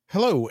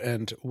Hello,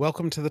 and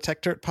welcome to the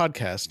Tech Dirt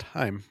Podcast.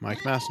 I'm Mike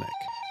Masnick.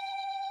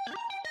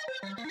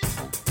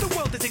 The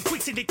world is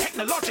increasingly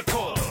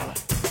technological,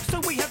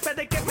 so we had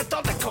better get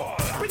methodical.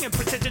 Bringing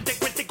precision to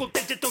critical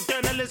digital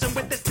journalism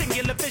with the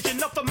singular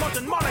vision of a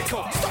modern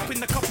monocle.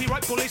 Stopping the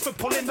copyright bullies from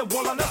pulling the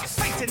wool on us.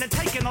 Facing and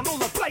taking on all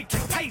the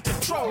blatant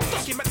patent trolls.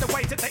 Document the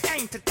ways that they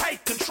aim to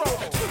take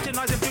control.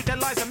 Scrutinize and view their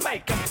lies and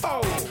make them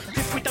fold.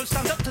 If we don't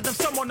stand up to them,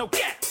 someone will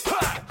get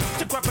hurt.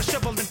 To grab a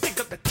shovel and dig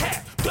up the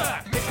tech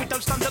dirt. If we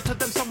don't stand up to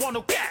them, someone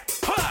will get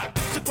hurt.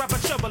 To grab a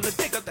shovel and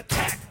dig up the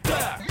tech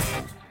dirt.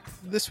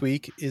 This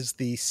week is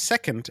the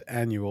second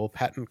annual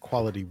Patent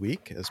Quality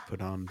Week, as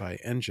put on by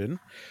Engine,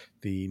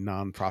 the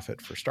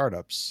nonprofit for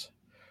startups.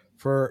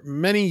 For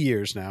many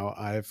years now,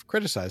 I've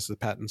criticized the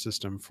patent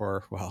system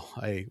for,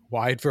 a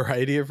wide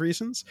variety of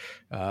reasons,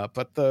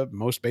 but the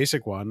most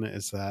basic one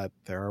is that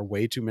there are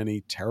way too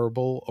many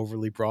terrible,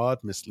 overly broad,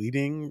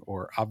 misleading,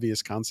 or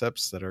obvious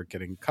concepts that are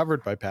getting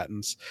covered by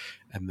patents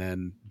and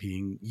then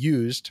being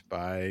used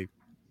by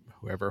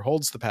whoever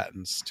holds the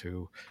patents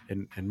to,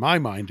 in my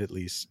mind at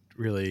least,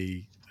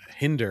 really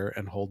hinder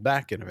and hold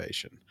back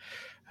innovation.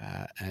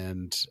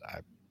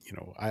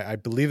 I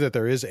believe that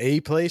there is a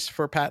place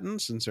for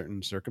patents in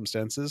certain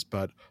circumstances,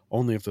 but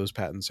only if those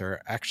patents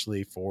are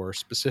actually for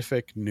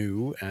specific,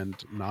 new,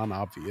 and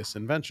non-obvious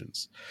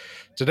inventions.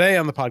 Today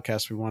on the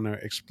podcast, we want to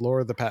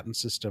explore the patent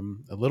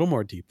system a little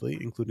more deeply,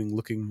 including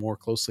looking more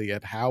closely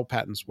at how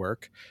patents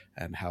work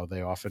and how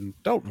they often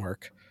don't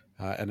work.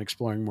 And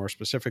exploring more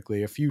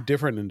specifically a few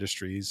different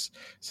industries,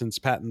 since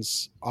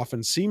patents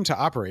often seem to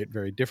operate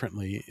very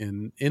differently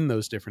in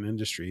those different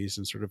industries,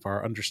 and sort of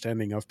our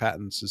understanding of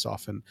patents is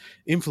often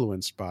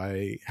influenced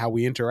by how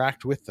we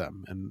interact with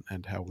them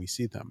and how we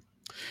see them.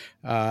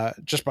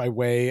 Just by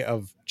way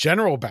of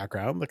general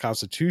background, the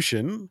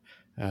Constitution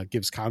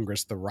gives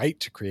Congress the right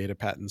to create a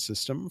patent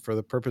system for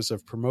the purpose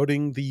of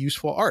promoting the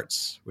useful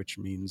arts, which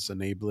means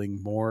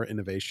enabling more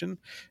innovation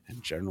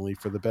and generally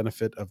for the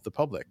benefit of the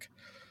public.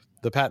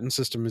 The patent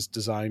system is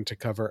designed to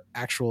cover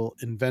actual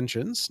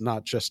inventions,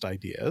 not just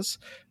ideas,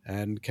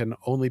 and can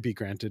only be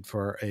granted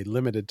for a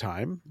limited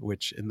time,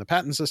 which in the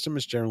patent system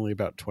is generally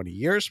about 20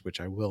 years, which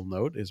I will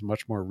note is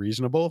much more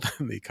reasonable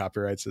than the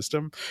copyright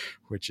system,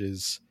 which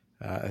is,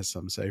 as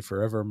some say,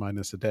 forever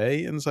minus a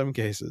day in some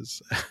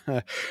cases.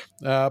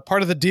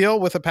 Part of the deal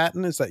with a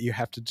patent is that you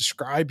have to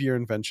describe your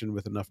invention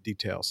with enough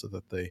detail so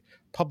that the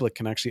public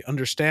can actually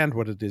understand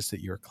what it is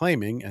that you're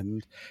claiming.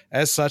 And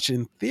as such,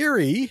 in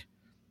theory,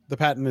 the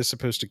patent is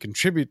supposed to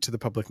contribute to the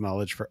public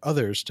knowledge for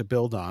others to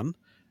build on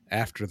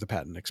after the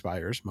patent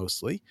expires,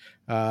 mostly.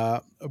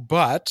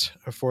 But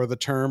for the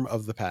term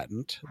of the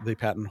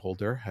patent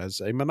holder has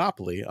a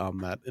monopoly on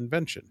that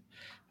invention.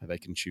 They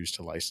can choose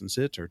to license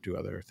it or do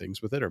other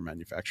things with it or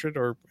manufacture it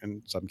or,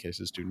 in some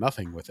cases, do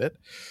nothing with it.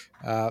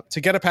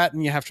 To get a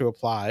patent, you have to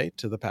apply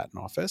to the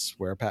patent office,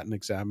 where a patent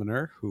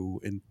examiner,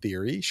 who in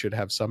theory should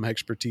have some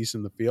expertise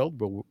in the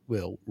field,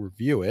 will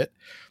review it.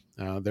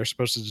 They're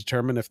supposed to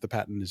determine if the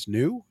patent is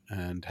new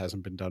and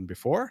hasn't been done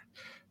before,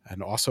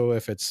 and also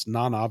if it's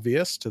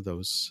non-obvious to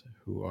those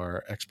who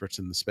are experts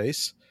in the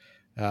space,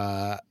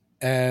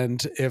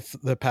 and if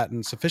the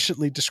patent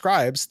sufficiently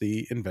describes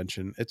the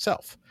invention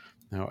itself.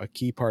 Now, a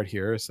key part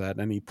here is that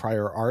any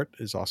prior art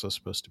is also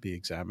supposed to be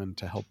examined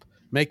to help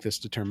make this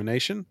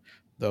determination,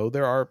 though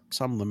there are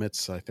some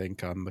limits, I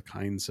think, on the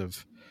kinds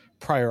of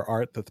prior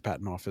art that the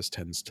Patent Office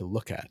tends to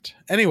look at.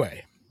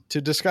 Anyway, to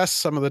discuss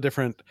some of the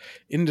different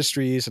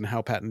industries and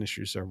how patent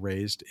issues are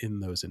raised in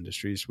those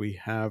industries, we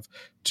have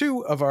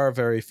two of our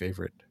very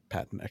favorite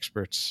patent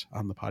experts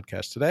on the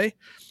podcast today.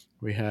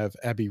 We have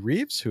Abby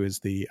Reeves, who is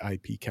the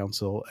IP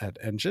counsel at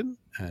Engine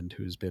and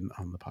who's been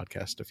on the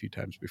podcast a few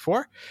times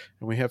before.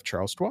 And we have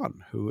Charles Dwan,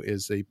 who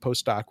is a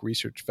postdoc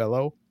research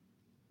fellow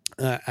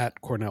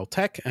at Cornell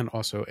Tech and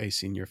also a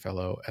senior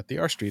fellow at the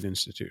R Street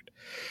Institute.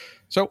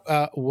 So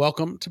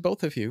welcome to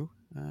both of you.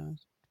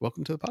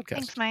 Welcome to the podcast.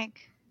 Thanks,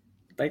 Mike.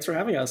 Thanks for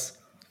having us.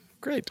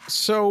 Great.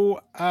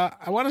 So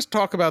I want to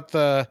talk about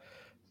the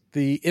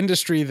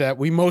industry that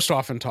we most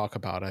often talk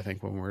about, I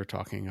think, when we're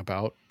talking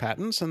about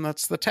patents, and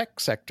that's the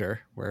tech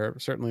sector, where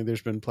certainly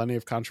there's been plenty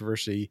of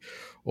controversy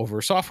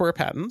over software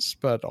patents,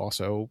 but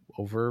also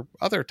over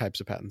other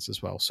types of patents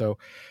as well. So,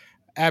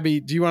 Abby,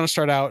 do you want to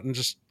start out and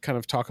just kind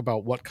of talk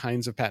about what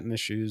kinds of patent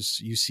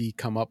issues you see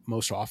come up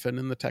most often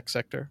in the tech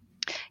sector?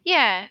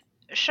 Yeah,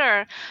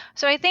 sure.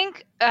 So I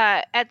think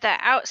at the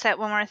outset,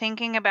 when we're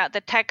thinking about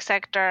the tech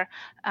sector,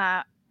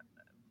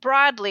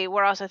 broadly,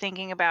 we're also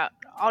thinking about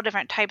all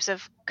different types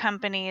of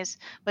companies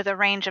with a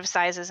range of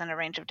sizes and a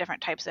range of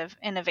different types of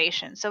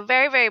innovation. So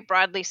very, very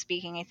broadly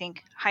speaking, I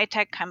think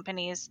high-tech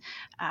companies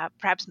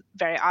perhaps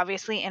very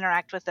obviously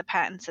interact with the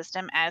patent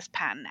system as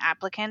patent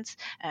applicants.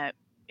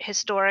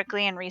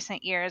 Historically, in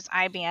recent years,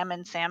 IBM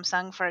and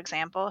Samsung, for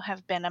example,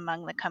 have been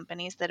among the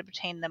companies that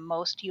obtain the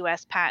most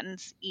U.S.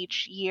 patents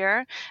each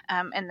year.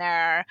 And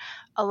there are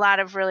a lot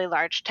of really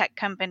large tech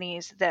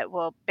companies that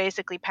will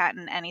basically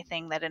patent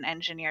anything that an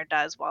engineer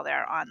does while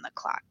they're on the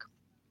clock.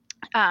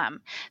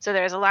 So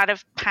there's a lot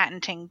of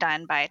patenting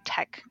done by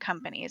tech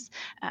companies.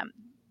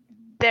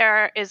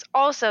 There is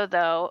also,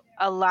 though,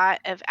 a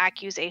lot of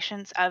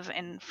accusations of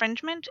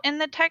infringement in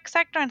the tech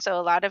sector. And so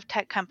a lot of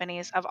tech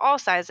companies of all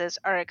sizes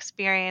are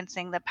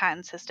experiencing the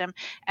patent system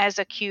as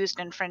accused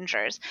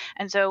infringers.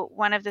 And so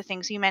one of the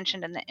things you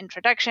mentioned in the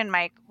introduction,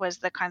 Mike, was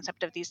the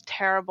concept of these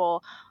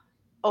terrible,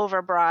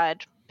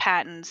 overbroad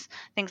patents,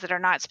 things that are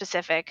not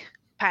specific,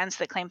 patents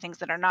that claim things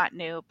that are not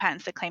new,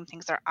 patents that claim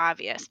things are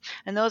obvious.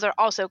 And those are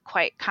also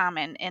quite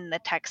common in the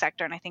tech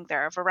sector. And I think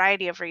there are a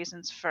variety of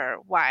reasons for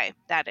why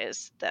that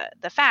is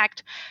the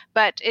fact,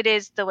 but it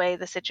is the way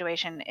the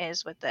situation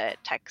is with the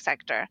tech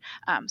sector.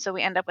 So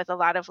we end up with a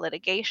lot of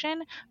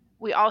litigation.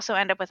 We also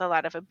end up with a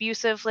lot of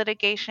abusive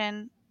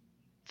litigation,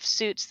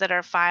 suits that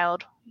are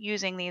filed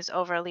using these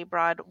overly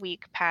broad,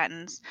 weak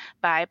patents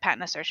by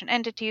patent assertion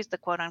entities, the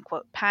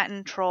quote-unquote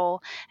patent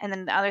troll. And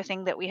then the other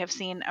thing that we have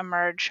seen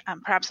emerge,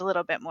 perhaps a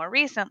little bit more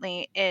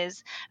recently,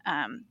 is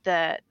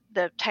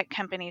the tech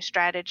company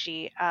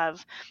strategy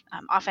of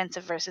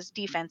offensive versus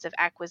defensive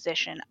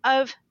acquisition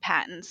of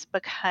patents,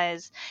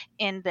 because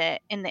in the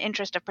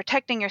interest of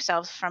protecting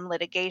yourselves from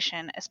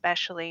litigation,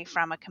 especially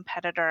from a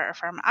competitor or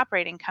from an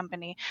operating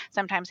company,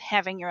 sometimes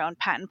having your own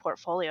patent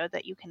portfolio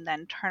that you can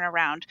then turn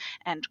around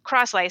and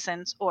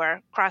cross-license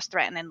or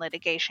cross-threaten in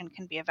litigation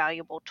can be a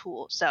valuable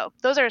tool. So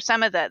those are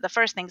some of the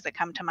first things that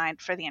come to mind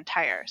for the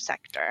entire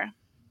sector.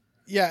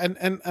 Yeah,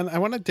 and I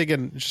want to dig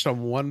in just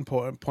on one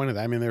point of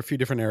that. I mean, there are a few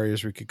different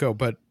areas we could go,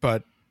 but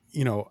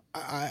you know,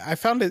 I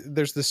found it.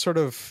 There's this sort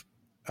of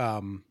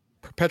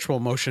perpetual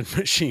motion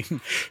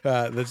machine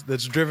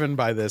that's driven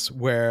by this,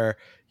 where,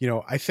 you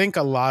know, I think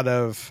a lot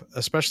of,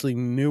 especially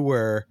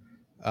newer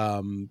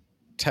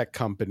tech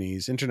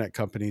companies, internet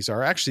companies,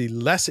 are actually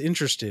less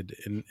interested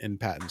in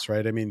patents,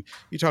 right? I mean,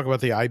 you talk about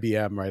the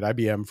IBM, right?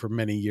 IBM for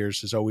many years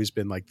has always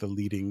been like the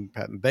leading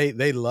patent.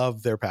 They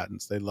love their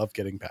patents. They love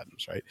getting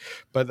patents, right?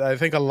 But I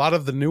think a lot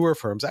of the newer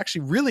firms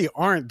actually really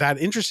aren't that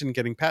interested in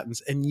getting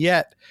patents, and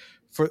yet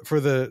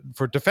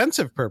for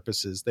defensive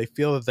purposes, they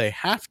feel that they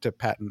have to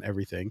patent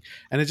everything,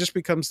 and it just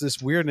becomes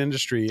this weird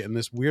industry and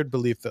this weird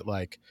belief that,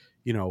 like,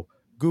 you know,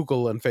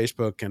 Google and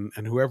Facebook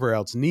and whoever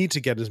else need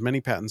to get as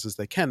many patents as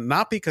they can,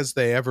 not because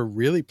they ever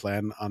really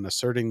plan on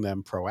asserting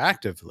them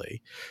proactively,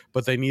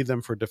 but they need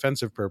them for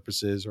defensive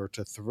purposes, or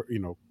to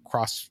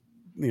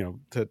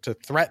to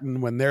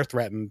threaten when they're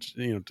threatened,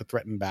 you know, to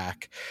threaten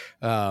back.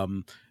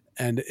 And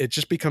it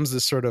just becomes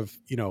this sort of,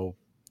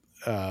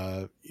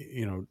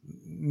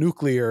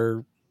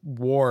 nuclear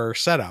war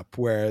setup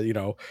where, you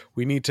know,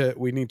 we need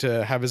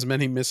to have as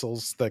many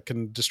missiles that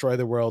can destroy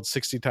the world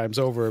 60 times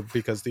over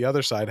because the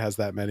other side has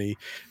that many,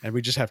 and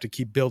we just have to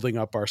keep building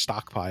up our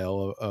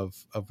stockpile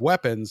of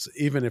weapons,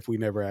 even if we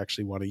never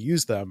actually want to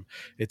use them.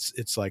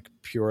 It's like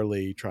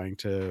purely trying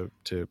to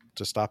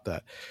stop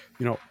that.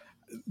 You know,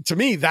 to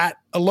me, that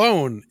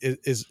alone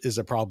is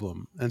a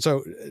problem. And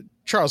so,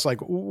 Charles, like,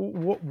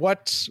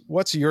 what's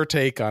your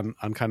take on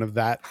kind of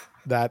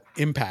that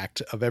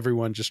impact of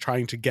everyone just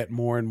trying to get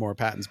more and more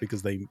patents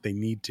because they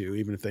need to,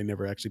 even if they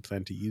never actually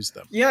plan to use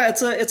them? Yeah,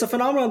 it's a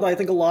phenomenon that I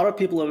think a lot of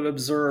people have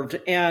observed.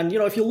 And, you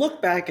know, if you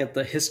look back at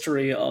the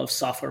history of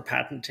software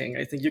patenting,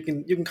 I think you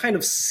can kind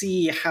of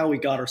see how we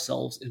got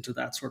ourselves into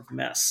that sort of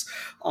mess.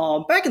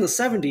 Back in the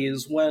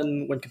 70s,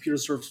 when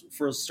computers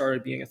first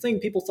started being a thing,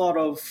 people thought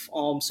of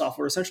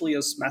software essentially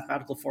as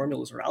mathematical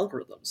formulas or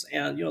algorithms.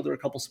 And, you know, there are a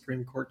couple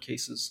Supreme Court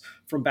cases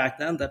from back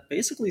then that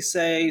basically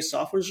say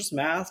software is just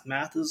math.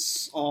 Math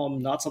is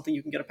not something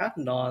you can get a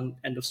patent on,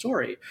 end of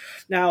story.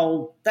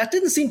 Now, that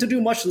didn't seem to do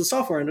much to the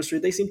software industry.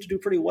 They seemed to do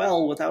pretty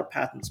well without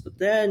patents. But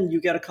then you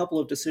get a couple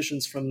of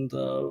decisions from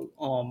the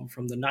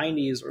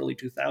 90s, early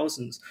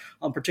 2000s,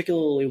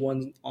 particularly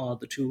when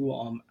the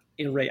two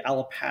In re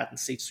Allopat and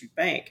State Street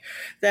Bank,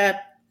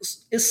 that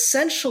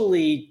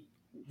essentially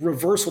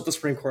reverse what the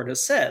Supreme Court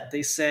has said.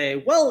 They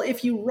say, well,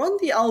 if you run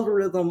the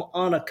algorithm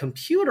on a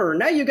computer,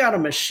 now you got a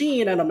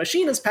machine, and a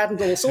machine is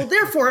patentable, so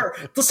therefore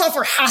the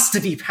software has to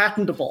be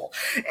patentable.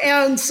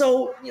 And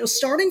so, you know,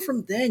 starting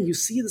from then, you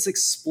see this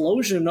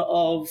explosion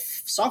of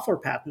software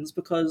patents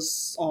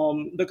because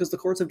the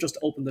courts have just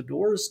opened the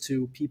doors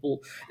to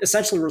people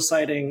essentially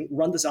reciting,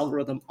 run this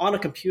algorithm on a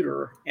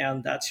computer,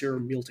 and that's your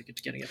meal ticket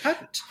to getting a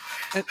patent.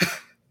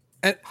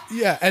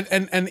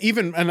 And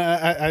even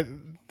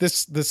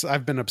this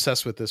I've been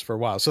obsessed with this for a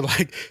while. So,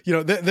 like, you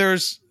know,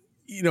 there's,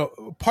 you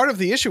know, part of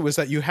the issue was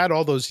that you had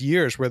all those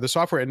years where the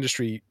software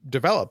industry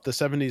developed, the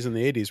 70s and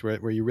the 80s,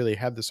 where you really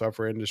had the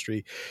software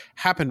industry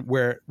happen,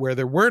 where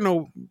there were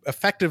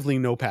effectively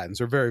no patents,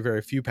 or very,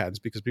 very few patents,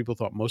 because people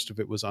thought most of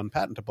it was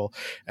unpatentable.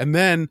 And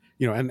then,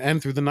 you know,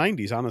 and through the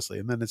 90s, honestly,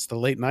 and then it's the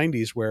late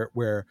 90s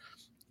where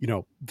you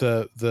know,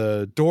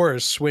 the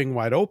doors swing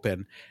wide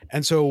open.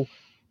 And so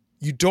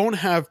you don't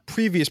have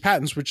previous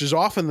patents, which is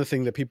often the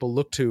thing that people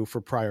look to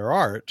for prior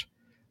art,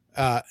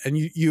 And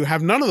you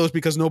have none of those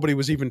because nobody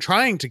was even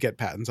trying to get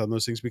patents on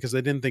those things because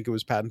they didn't think it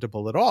was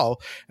patentable at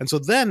all. And so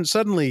then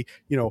suddenly,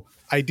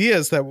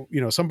 ideas that,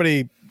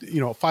 somebody,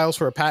 files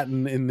for a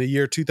patent in the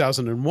year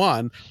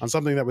 2001 on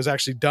something that was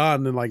actually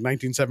done in like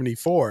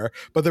 1974,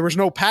 but there was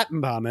no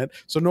patent on it.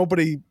 So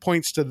nobody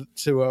points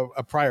to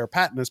a prior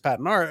patent as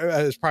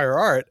prior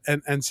art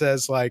and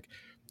says like,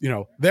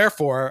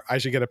 therefore I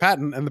should get a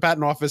patent, and the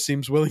patent office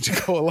seems willing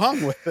to go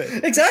along with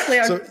it. Exactly.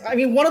 I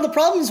mean, one of the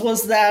problems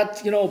was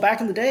that,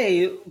 back in the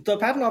day, the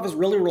patent office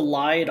really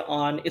relied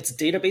on its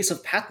database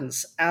of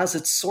patents as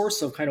its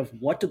source of kind of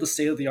what did the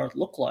state of the art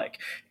look like.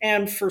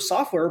 And for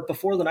software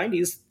before the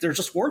 90s, there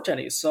just weren't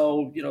any.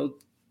 So,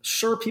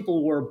 sure,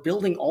 people were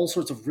building all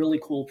sorts of really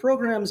cool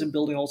programs and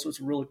building all sorts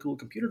of really cool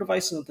computer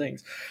devices and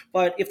things.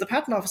 But if the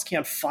patent office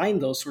can't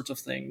find those sorts of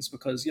things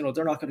because,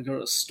 they're not going to go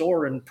to a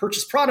store and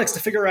purchase products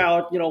to figure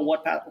out,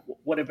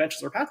 what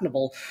inventions are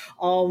patentable,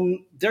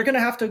 they're going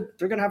to have to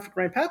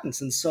grant patents.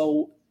 And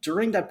so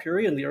during that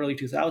period in the early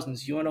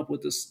 2000s, you end up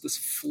with this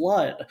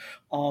flood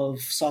of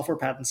software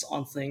patents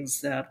on things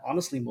that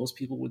honestly most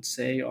people would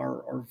say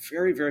are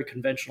very, very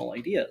conventional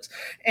ideas.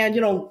 And,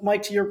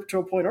 Mike, to your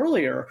point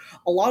earlier,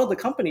 a lot of the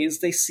companies,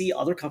 they see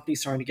other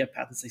companies trying to get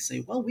patents. They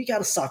say, well, we got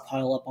to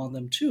stockpile up on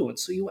them too. And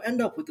so you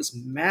end up with this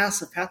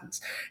massive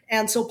patents.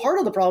 And so part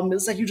of the problem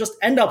is that you just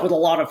end up with a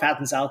lot of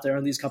patents out there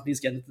and these companies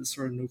get into this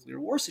sort of nuclear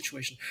war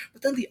situation.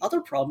 But then the other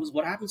problem is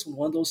what happens when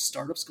one of those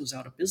startups goes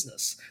out of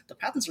business. The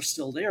patents are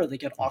still there. They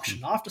get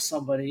auctioned off to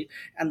somebody,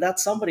 and that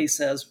somebody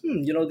says,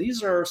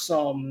 these are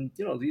some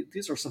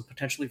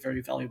potentially very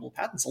valuable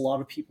patents. A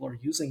lot of people are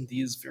using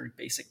these very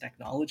basic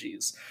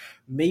technologies.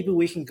 Maybe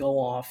we can go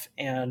off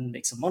and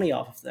make some money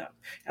off of them.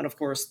 And of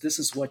course, this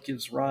is what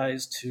gives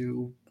rise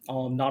to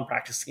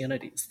non-practicing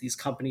entities, these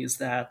companies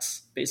that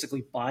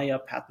basically buy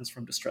up patents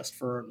from distressed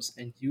firms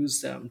and use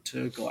them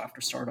to go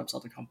after startups,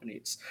 other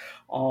companies.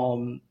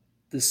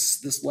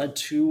 This led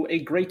to a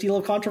great deal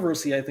of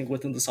controversy, I think,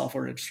 within the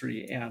software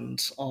industry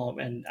and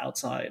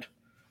outside.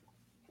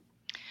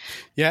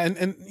 Yeah,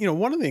 and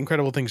one of the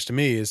incredible things to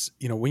me is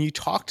when you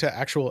talk to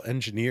actual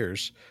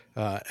engineers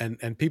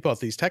and people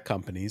at these tech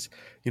companies,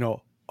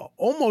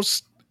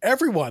 almost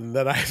everyone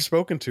that I've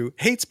spoken to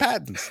hates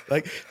patents.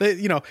 Like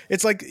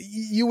it's like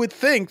you would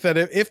think that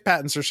if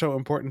patents are so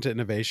important to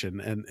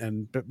innovation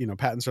and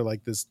patents are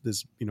like this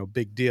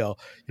big deal,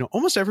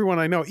 almost everyone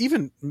I know,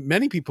 even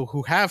many people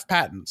who have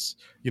patents,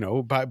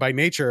 by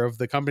nature of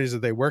the companies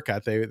that they work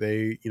at,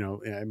 they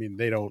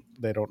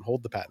don't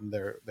hold the patent,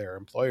 their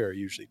employer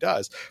usually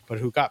does, but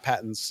who got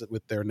patents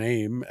with their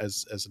name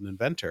as an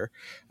inventor,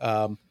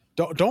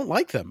 don't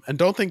like them and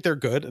don't think they're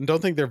good and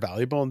don't think they're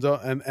valuable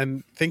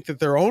and think that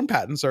their own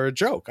patents are a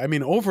joke. I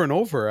mean, over and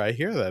over I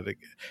hear that,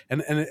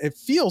 and it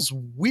feels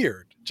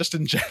weird just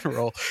in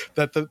general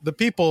that the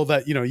people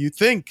that you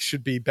think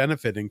should be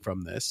benefiting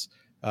from this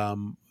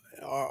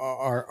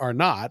are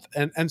not.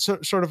 And so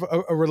sort of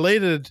a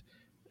related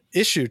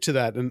issue to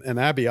that, and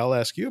Abby, I'll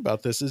ask you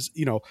about this, is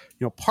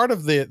part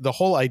of the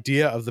whole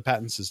idea of the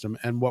patent system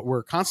and what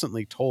we're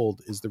constantly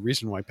told is the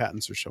reason why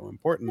patents are so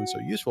important and so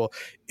useful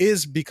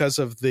is because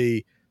of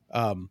the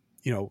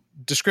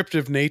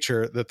descriptive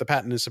nature that the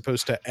patent is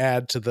supposed to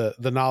add to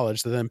the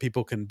knowledge that then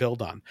people can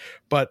build on.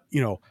 But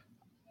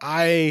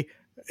I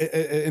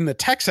in the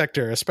tech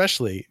sector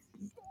especially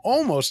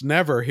almost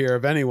never hear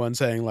of anyone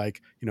saying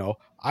like,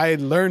 I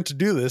learned to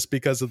do this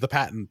because of the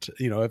patent.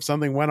 If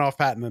something went off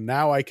patent and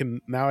now I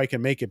can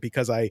make it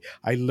because I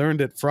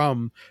learned it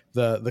from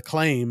the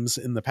claims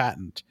in the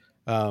patent.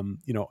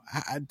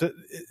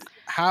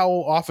 How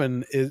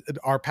often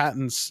are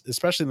patents,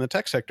 especially in the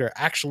tech sector,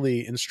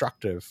 actually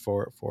instructive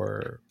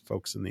for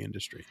folks in the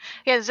industry?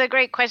 Yeah, it's a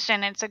great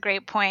question. It's a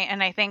great point.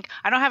 And I think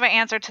I don't have an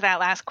answer to that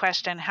last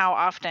question, how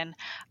often,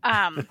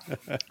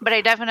 but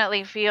I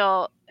definitely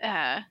feel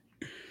a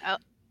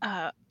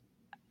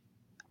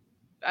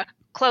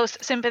close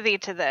sympathy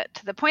to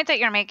the point that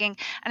you're making.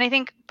 And I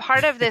think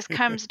part of this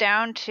comes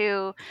down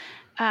to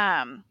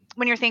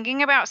when you're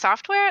thinking about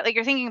software, like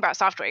you're thinking about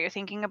software, you're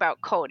thinking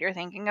about code, you're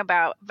thinking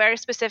about very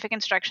specific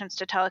instructions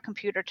to tell a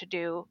computer to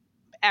do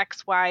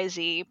X, Y,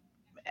 Z,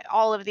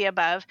 all of the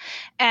above.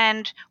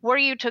 And were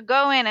you to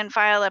go in and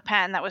file a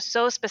patent that was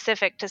so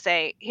specific to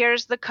say,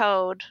 here's the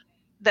code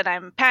that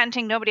I'm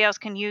patenting, nobody else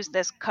can use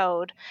this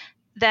code,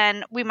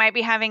 then we might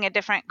be having a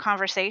different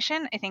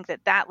conversation. I think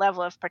that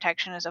level of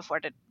protection is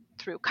afforded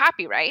through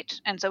copyright,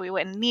 and so we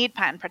wouldn't need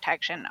patent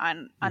protection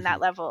on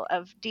that level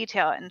of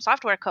detail in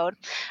software code.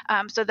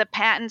 So the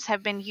patents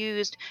have been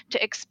used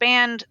to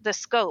expand the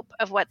scope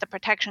of what the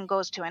protection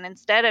goes to, and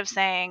instead of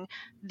saying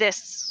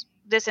this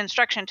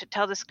instruction to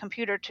tell this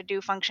computer to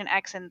do function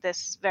X in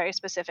this very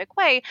specific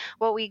way,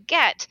 what we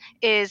get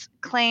is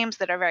claims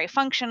that are very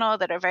functional,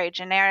 that are very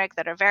generic,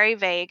 that are very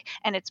vague,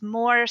 and it's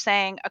more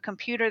saying a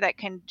computer that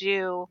can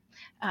do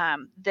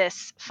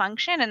this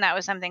function. And that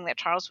was something that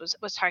Charles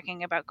was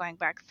talking about going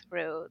back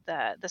through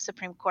the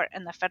Supreme Court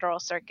and the Federal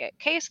Circuit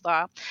case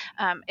law.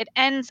 It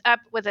ends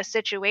up with a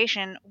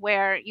situation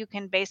where you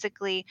can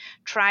basically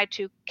try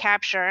to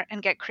capture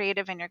and get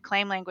creative in your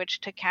claim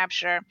language to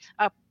capture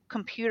a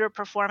computer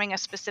performing a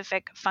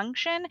specific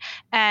function,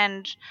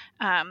 and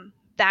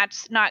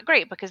that's not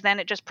great because then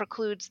it just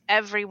precludes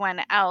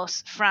everyone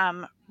else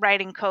from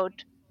writing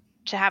code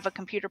to have a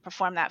computer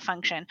perform that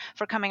function,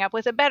 for coming up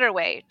with a better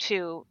way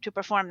to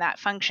perform that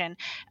function.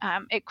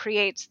 It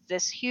creates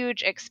this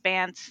huge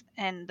expanse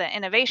in the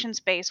innovation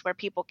space where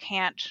people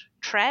can't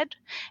tread,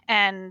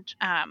 and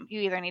you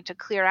either need to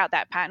clear out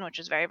that patent, which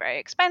is very, very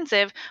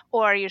expensive,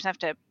 or you just have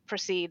to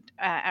proceed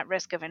at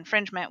risk of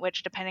infringement,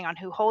 which, depending on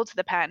who holds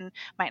the patent,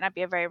 might not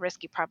be a very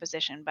risky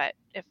proposition, but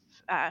if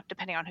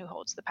depending on who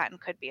holds the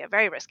patent, could be a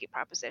very risky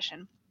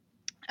proposition.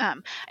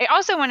 I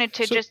also wanted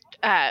to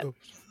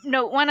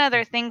note one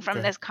other thing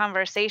from this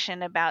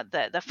conversation about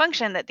the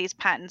function that these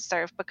patents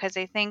serve, because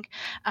I think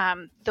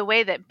the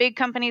way that big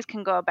companies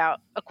can go about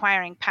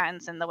acquiring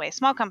patents and the way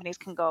small companies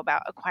can go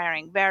about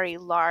acquiring very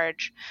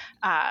large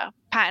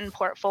patent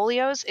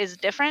portfolios is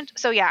different.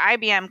 So yeah,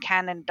 IBM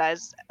can and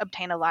does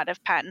obtain a lot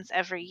of patents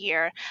every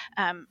year,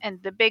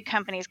 and the big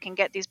companies can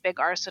get these big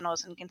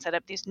arsenals and can set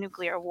up these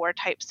nuclear war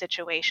type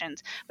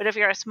situations. But if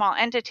you're a small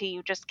entity,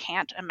 you just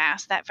can't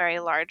amass that very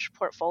large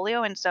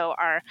portfolio, and so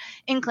our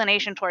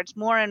inclination towards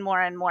more and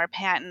more and more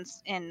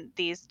patents in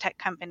these tech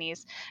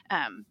companies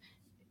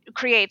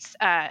creates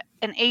an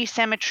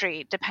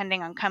asymmetry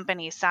depending on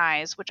company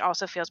size, which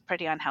also feels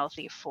pretty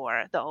unhealthy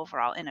for the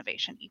overall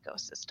innovation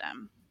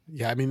ecosystem.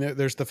 Yeah, I mean,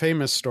 there's the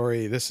famous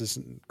story, this is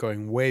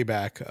going way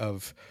back,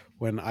 of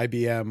when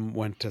IBM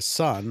went to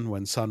Sun,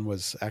 when Sun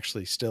was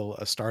actually still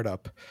a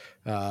startup,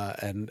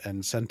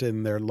 and sent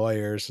in their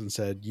lawyers and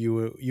said,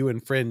 you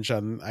infringe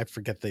on, I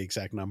forget the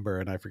exact number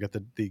and I forget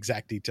the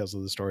exact details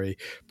of the story,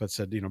 but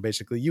said,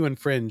 basically you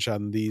infringe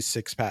on these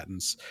 6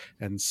 patents.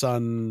 And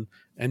Sun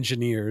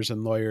engineers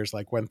and lawyers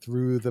went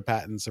through the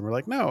patents and were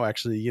like, no,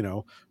 actually,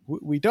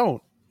 we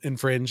don't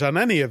infringe on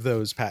any of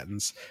those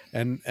patents.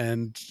 And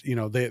the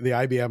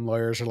IBM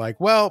lawyers are like,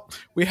 well,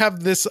 we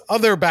have this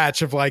other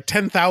batch of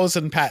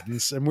 10,000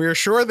 patents and we're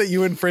sure that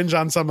you infringe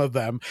on some of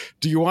them.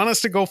 Do you want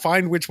us to go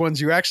find which ones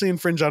you actually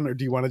infringe on, or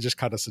do you want to just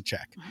cut us a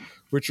check?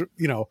 Which,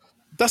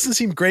 doesn't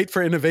seem great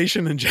for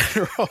innovation in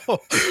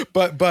general,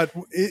 but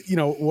it,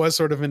 was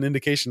sort of an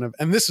indication of,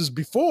 and this is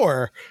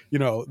before,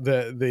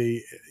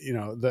 the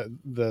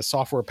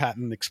software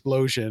patent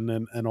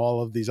explosion and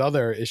all of these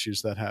other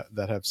issues that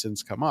have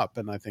since come up.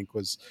 And I think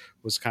was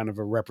kind of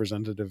a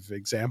representative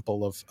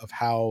example of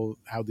how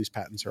these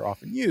patents are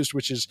often used,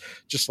 which is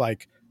just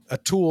a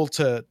tool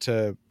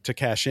to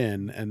cash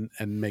in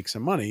and make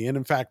some money. And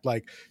in fact,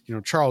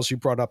 Charles, you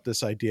brought up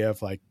this idea of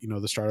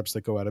the startups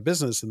that go out of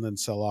business and then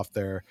sell off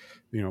their,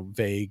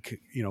 vague,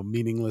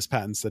 meaningless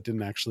patents that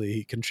didn't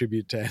actually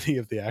contribute to any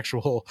of the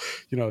actual,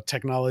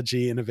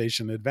 technology,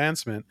 innovation,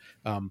 advancement.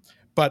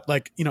 But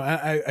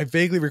I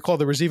vaguely recall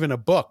there was even a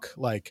book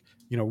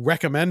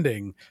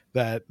recommending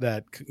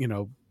that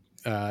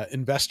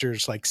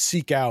investors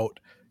seek out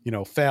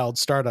failed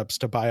startups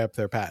to buy up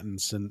their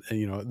patents, and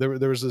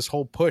there was this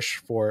whole push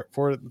for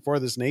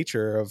this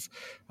nature of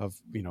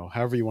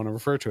however you want to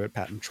refer to it,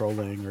 patent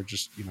trolling, or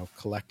just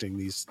collecting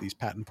these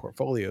patent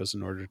portfolios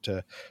in order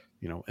to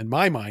in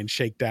my mind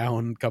shake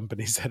down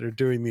companies that are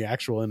doing the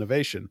actual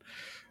innovation.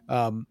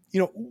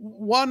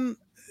 One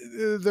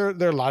there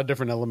are a lot of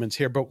different elements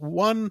here, but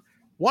one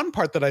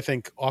part that I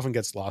think often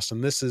gets lost,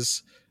 and this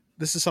is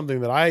something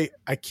that I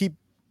keep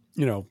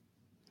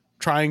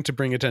trying to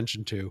bring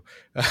attention to,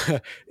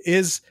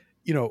 is,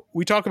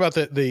 we talk about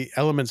the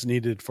elements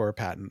needed for a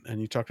patent, and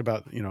you talked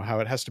about, how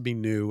it has to be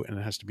new and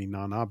it has to be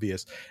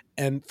non-obvious.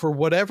 And for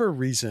whatever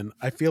reason,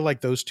 I feel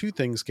like those two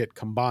things get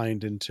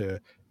combined into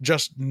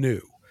just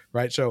new,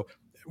 right? So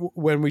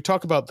when we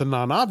talk about the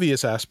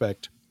non-obvious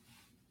aspect,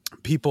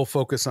 people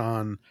focus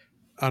on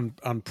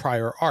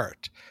prior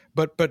art.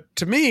 But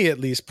to me, at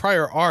least,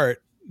 prior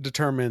art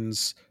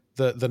determines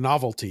the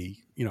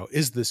novelty,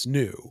 is this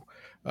new?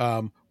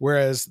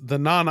 Whereas the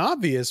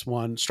non-obvious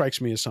one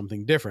strikes me as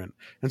something different.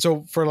 And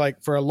so for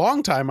a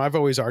long time, I've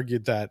always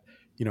argued that,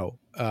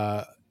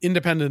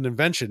 independent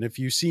invention, if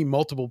you see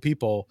multiple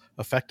people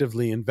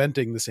effectively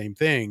inventing the same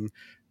thing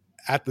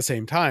at the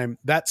same time,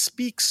 that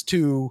speaks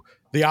to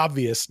the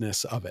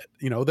obviousness of it.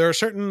 There are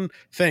certain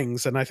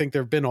things, and I think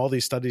there have been all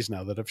these studies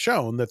now that have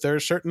shown that there are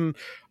certain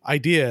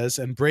ideas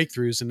and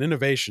breakthroughs and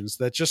innovations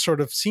that just sort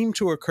of seem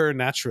to occur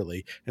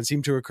naturally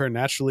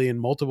in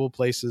multiple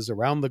places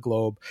around the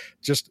globe.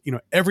 Just,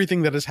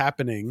 everything that is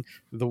happening,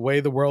 the way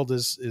the world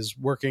is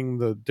working,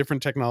 the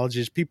different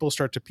technologies, people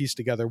start to piece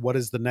together what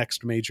is the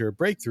next major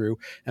breakthrough,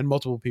 and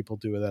multiple people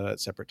do that at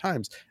separate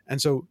times.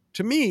 And so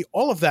to me,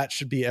 all of that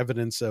should be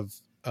evidence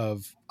of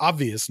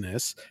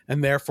obviousness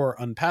and therefore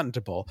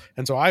unpatentable.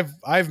 And so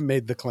I've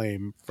made the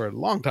claim for a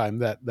long time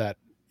that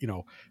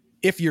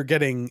if you're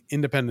getting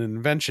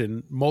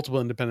multiple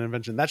independent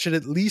invention, that should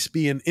at least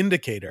be an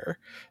indicator,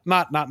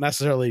 not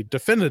necessarily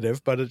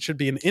definitive, but it should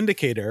be an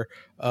indicator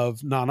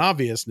of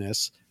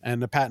non-obviousness. And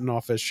the patent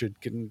office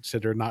should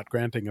consider not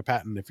granting a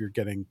patent if you're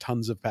getting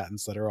tons of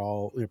patents that are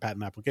all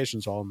patent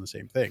applications all in the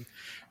same thing.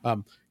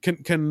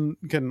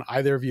 Can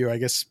either of you, I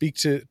guess, speak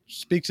to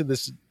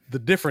this the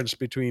difference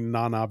between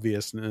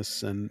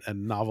non-obviousness and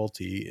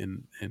novelty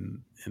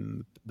in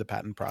the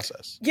patent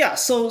process. Yeah,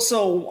 so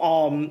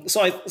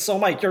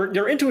Mike,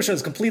 your intuition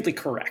is completely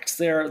correct.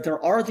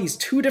 There are these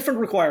two different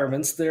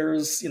requirements.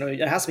 There's,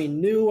 it has to be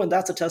new, and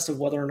that's a test of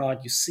whether or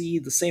not you see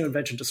the same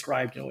invention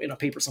described, in a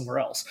paper somewhere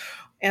else.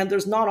 And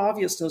there's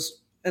non-obviousness.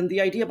 And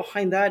the idea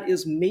behind that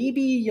is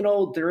maybe,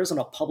 there isn't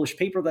a published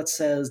paper that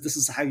says this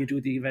is how you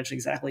do the invention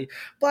exactly.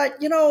 But,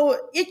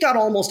 it got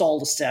almost all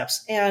the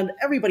steps, and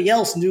everybody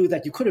else knew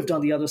that you could have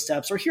done the other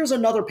steps, or here's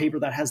another paper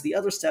that has the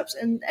other steps,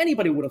 and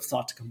anybody would have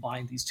thought to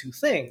combine these two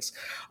things.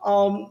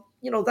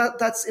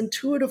 That's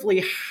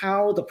intuitively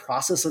how the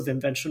process of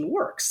invention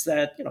works,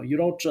 that, you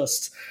don't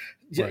just...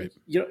 Right.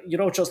 You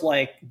don't just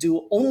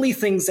do only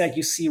things that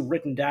you see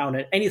written down,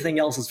 and anything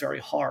else is very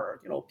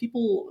hard.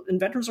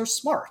 Inventors are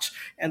smart.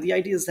 And the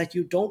idea is that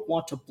you don't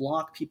want to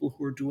block people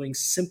who are doing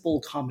simple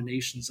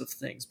combinations of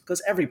things,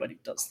 because everybody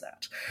does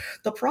that.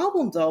 The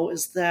problem, though,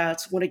 is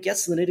that when it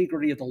gets to the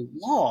nitty-gritty of the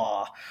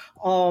law,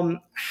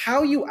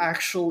 how you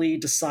actually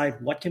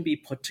decide what can be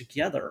put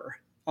together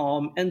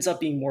ends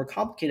up being more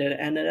complicated,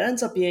 and it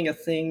ends up being a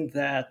thing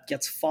that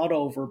gets fought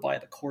over by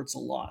the courts a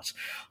lot.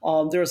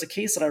 There was a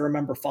case that I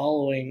remember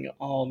following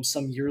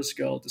some years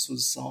ago. This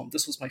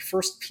was my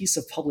first piece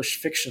of published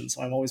fiction,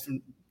 so I've always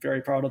been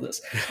very proud of this.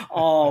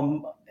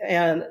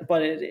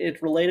 But it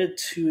related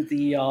to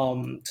the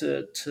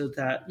to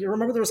that. You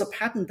remember there was a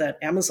patent that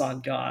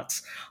Amazon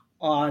got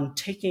on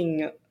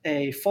taking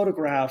a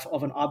photograph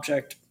of an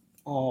object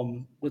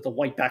with a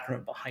white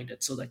background behind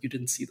it so that you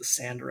didn't see the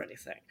sand or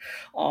anything.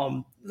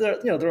 There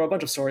are a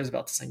bunch of stories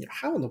about this saying,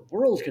 how in the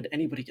world could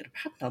anybody get a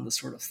patent on this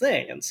sort of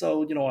thing? And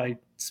so, I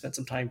spent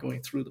some time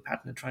going through the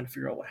patent and trying to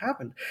figure out what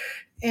happened.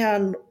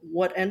 And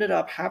what ended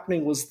up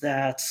happening was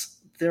that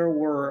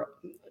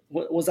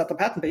the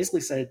patent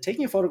basically said,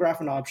 taking a photograph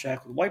of an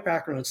object with a white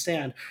background and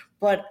sand,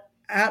 but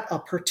at a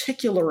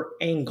particular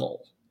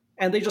angle.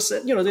 And they just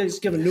said, they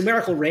just give a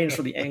numerical range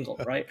for the angle,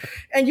 right?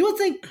 And you would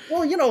think,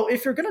 well,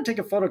 if you're going to take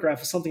a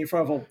photograph of something in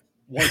front of a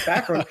white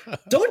background,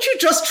 don't you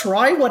just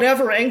try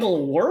whatever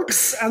angle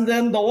works? And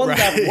then the one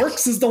that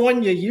works is the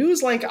one you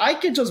use? I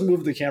could just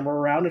move the camera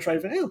around and try to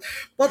find it.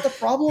 But the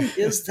problem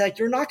is that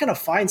you're not going to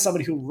find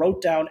somebody who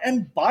wrote down,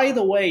 and by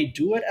the way,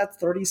 do it at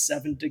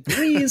 37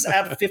 degrees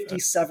at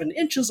 57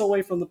 inches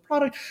away from the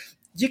product.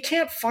 You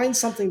can't find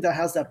something that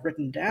has that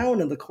written down,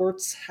 and the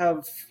courts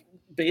have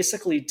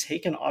basically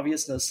taken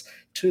obviousness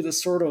to the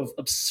sort of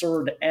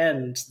absurd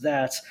end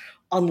that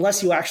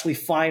unless you actually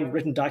find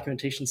written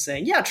documentation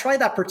saying, yeah, try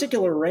that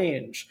particular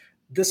range,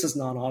 this is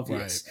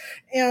non-obvious.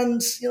 Right.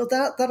 And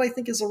that I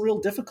think is a real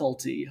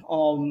difficulty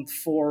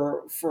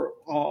for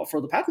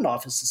the patent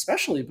office,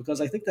 especially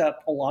because I think that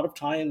a lot of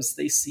times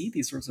they see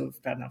these sorts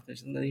of patent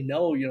applications and they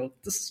know,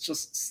 this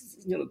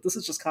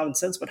is just common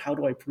sense, but how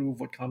do I prove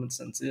what common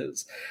sense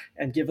is?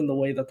 And given the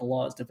way that the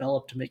law is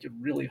developed to make it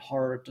really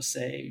hard to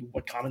say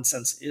what common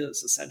sense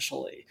is,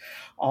 essentially,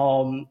 a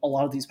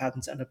lot of these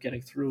patents end up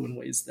getting through in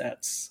ways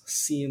that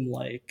seem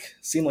like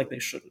they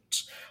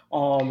shouldn't.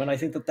 And I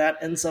think that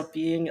ends up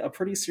being a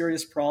pretty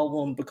serious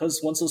problem,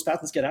 because once those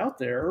patents get out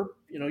there,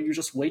 you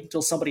just wait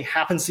until somebody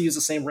happens to use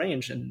the same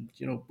range and,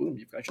 boom,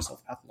 you've got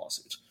yourself a patent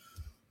lawsuit.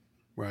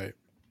 Right.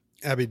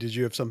 Abby, did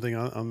you have something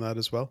on that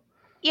as well?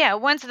 Yeah,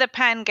 once the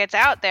patent gets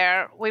out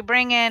there, we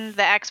bring in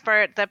the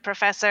expert, the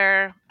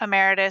professor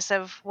emeritus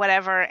of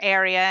whatever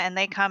area, and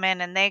they come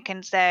in and they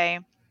can say,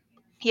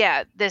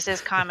 yeah, this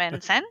is common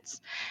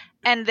sense.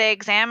 And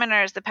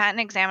the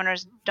patent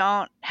examiners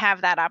don't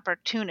have that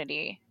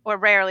opportunity, or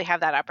rarely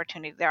have that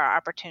opportunity. There are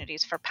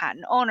opportunities for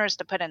patent owners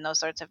to put in those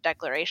sorts of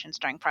declarations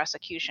during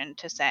prosecution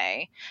to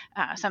say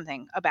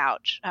something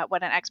about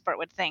what an expert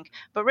would think.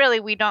 But really,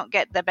 we don't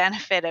get the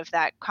benefit of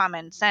that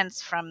common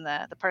sense from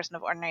the person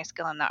of ordinary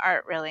skill in the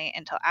art really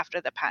until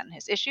after the patent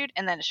is issued.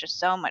 And then it's just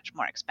so much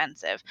more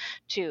expensive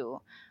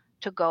to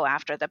go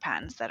after the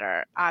patents that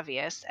are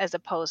obvious, as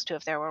opposed to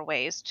if there were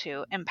ways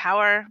to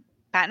empower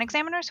patent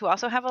examiners who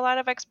also have a lot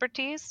of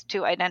expertise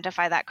to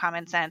identify that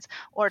common sense,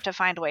 or to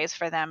find ways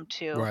for them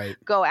to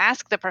go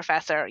ask the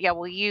professor,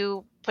 will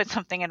you put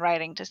something in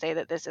writing to say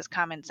that this is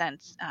common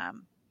sense,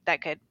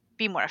 that could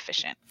be more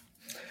efficient.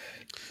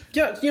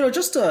 Yeah,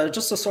 just to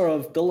sort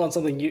of build on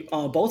something you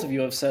both of you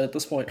have said at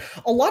this point,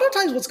 a lot of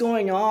times what's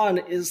going on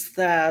is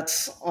that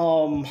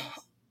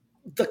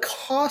the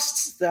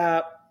costs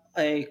that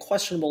a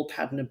questionable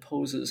patent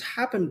imposes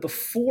happen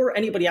before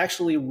anybody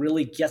actually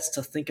really gets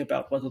to think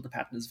about whether the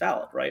patent is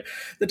valid, right?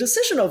 The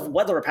decision of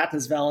whether a patent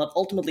is valid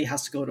ultimately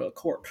has to go to a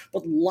court,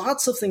 but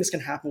lots of things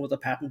can happen with a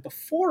patent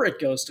before it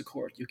goes to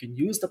court. You can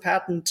use the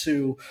patent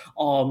to,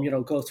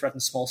 go threaten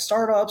small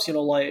startups,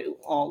 like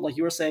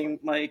you were saying,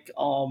 Mike,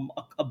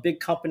 a big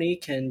company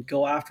can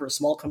go after a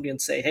small company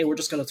and say, hey, we're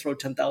just going to throw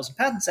 10,000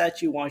 patents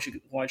at you. Why don't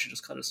you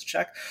just cut us a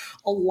check?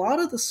 A lot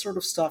of this sort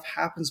of stuff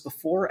happens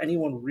before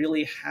anyone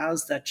really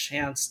has that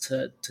chance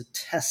to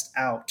test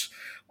out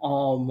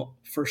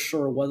for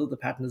sure whether the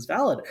patent is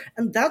valid.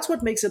 And that's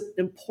what makes it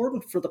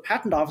important for the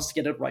patent office to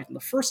get it right in the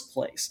first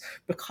place,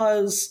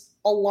 because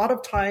a lot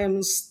of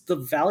times the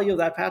value of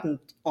that patent,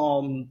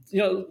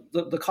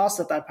 the cost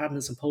that patent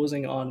is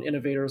imposing on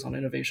innovators, on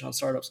innovation, on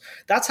startups,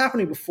 that's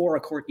happening before a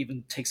court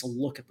even takes a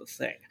look at the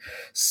thing.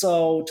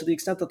 So to the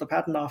extent that the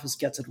patent office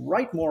gets it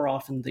right more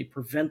often, they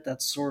prevent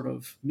that sort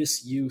of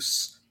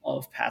misuse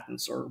of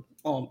patents or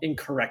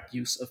incorrect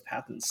use of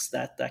patents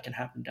that can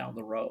happen down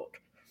the road.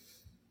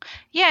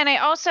 Yeah, and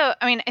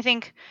I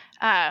think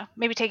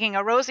maybe taking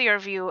a rosier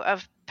view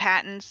of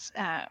patents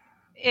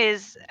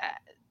is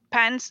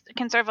patents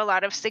can serve a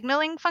lot of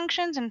signaling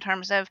functions in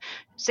terms of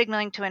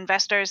signaling to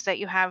investors that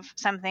you have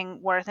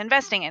something worth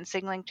investing in,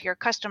 signaling to your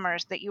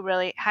customers that you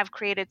really have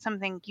created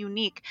something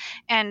unique.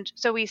 And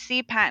so we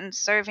see patents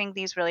serving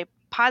these really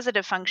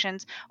positive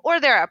functions, or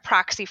they're a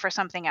proxy for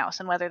something else.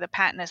 And whether the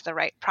patent is the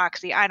right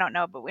proxy, I don't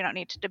know, but we don't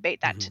need to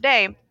debate that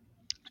today.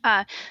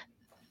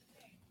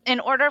 In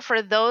order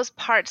for those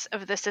parts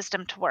of the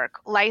system to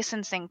work,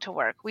 licensing to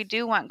work, we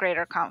do want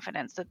greater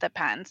confidence that the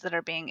patents that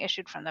are being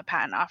issued from the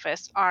patent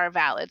office are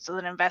valid, so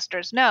that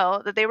investors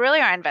know that they really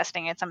are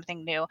investing in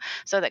something new,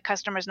 so that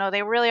customers know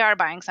they really are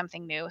buying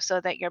something new, so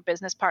that your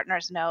business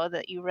partners know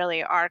that you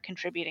really are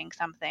contributing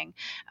something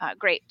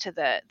great to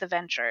the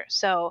venture.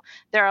 So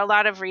there are a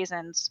lot of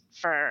reasons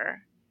for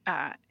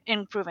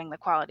improving the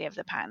quality of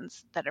the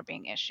patents that are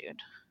being issued.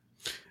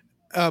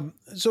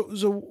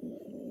 So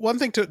one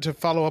thing to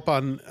follow up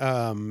on,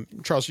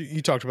 Charles,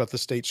 you talked about the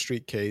State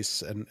Street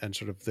case and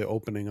sort of the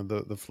opening of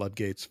the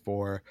floodgates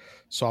for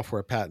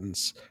software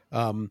patents.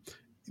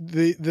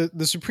 The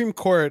Supreme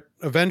Court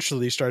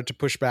eventually started to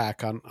push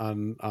back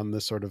on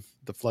this sort of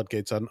the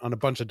floodgates on a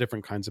bunch of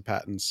different kinds of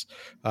patents,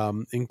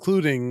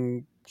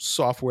 including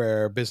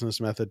software business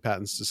method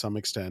patents to some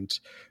extent.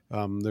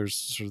 There's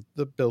sort of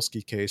the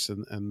Bilski case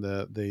and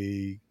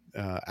the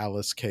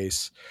Alice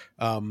case.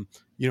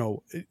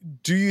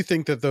 Do you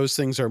think that those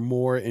things are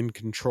more in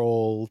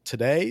control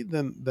today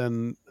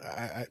than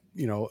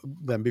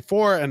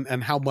before,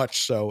 and how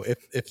much so,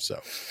 if so?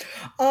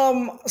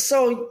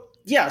 So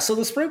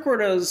the Supreme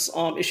Court has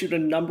issued a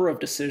number of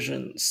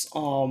decisions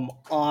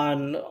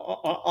on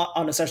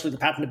essentially the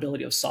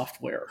patentability of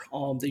software.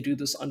 They do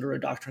this under a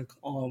doctrine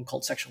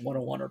called Section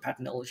 101, or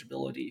patent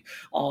eligibility.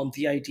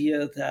 The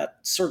idea that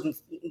certain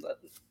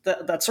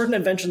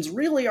inventions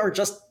really are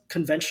just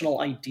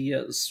conventional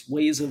ideas,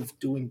 ways of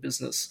doing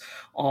business,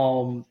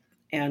 and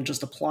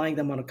just applying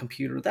them on a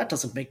computer, that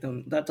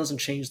doesn't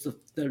change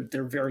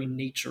their very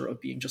nature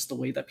of being just the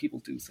way that people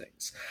do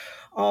things.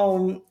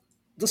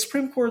 The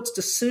Supreme Court's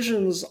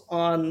decisions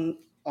on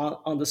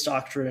this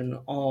doctrine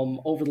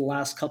over the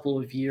last couple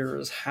of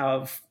years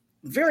have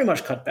very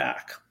much cut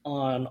back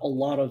on a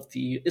lot of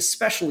the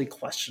especially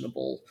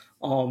questionable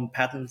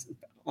patents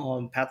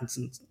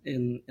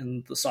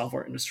in the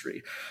software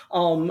industry.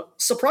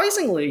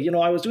 Surprisingly,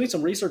 I was doing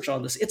some research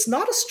on this. It's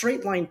not a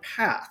straight line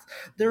path.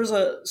 There's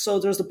the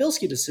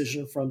Bilski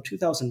decision from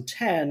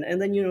 2010,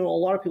 and then a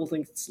lot of people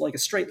think it's like a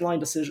straight line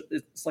decision.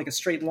 It's like a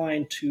straight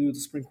line to the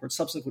Supreme Court's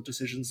subsequent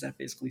decisions that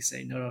basically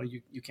say no,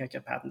 you can't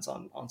get patents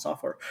on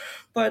software.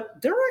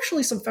 But there are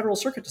actually some Federal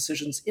Circuit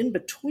decisions in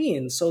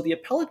between. So the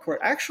appellate court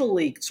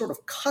actually sort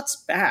of cuts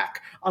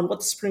back on what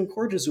the Supreme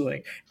Court is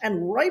doing,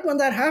 and right when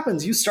that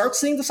happens, you start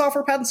seeing the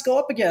software patents go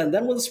up again.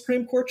 Then when the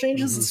Supreme Court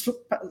changes,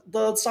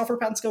 the software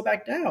patents go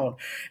back down.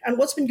 And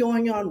what's been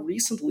going on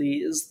recently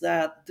is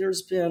that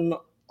there's been,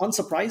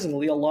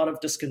 unsurprisingly, a lot of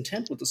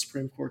discontent with the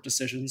Supreme Court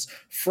decisions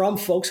from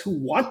folks who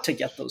want to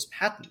get those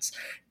patents.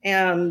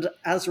 And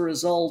as a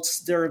result,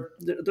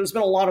 there's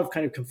been a lot of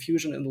kind of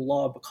confusion in the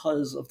law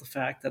because of the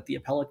fact that the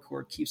appellate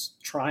court keeps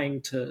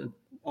trying to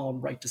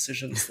write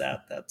decisions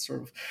that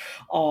sort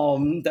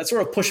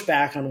of push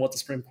back on what the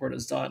Supreme Court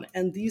has done.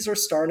 And these are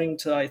starting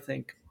to, I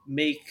think,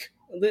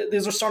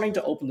 these are starting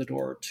to open the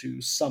door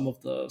to some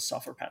of the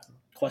software patent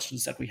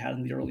questions that we had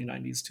in the early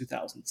 90s,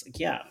 2000s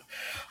again.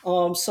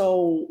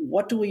 So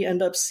what do we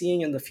end up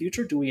seeing in the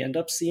future? Do we end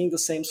up seeing the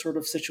same sort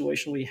of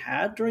situation we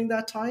had during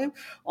that time?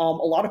 A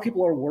lot of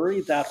people are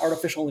worried that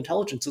artificial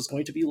intelligence is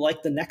going to be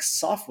like the next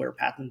software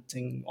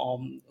patenting,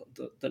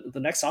 the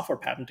next software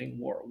patenting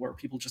war, where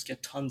people just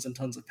get tons and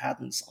tons of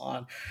patents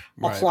on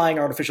applying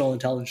artificial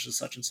intelligence to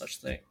such and such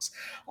things.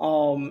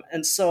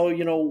 And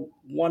so,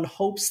 one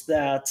hopes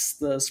that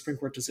the Supreme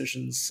Court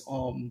decisions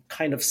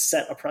kind of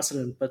set a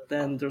precedent, but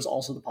then there's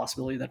also the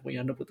possibility that we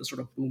end up with a sort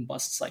of boom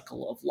bust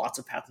cycle of lots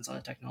of patents on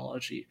a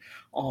technology,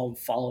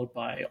 followed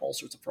by all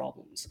sorts of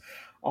problems.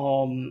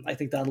 I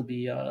think that'll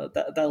be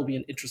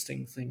an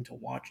interesting thing to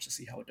watch to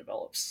see how it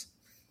develops.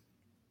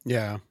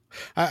 Yeah,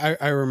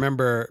 I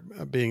remember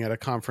being at a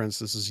conference,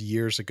 this is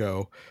years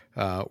ago,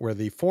 where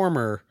the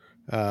former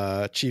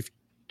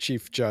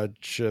chief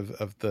judge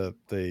of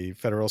the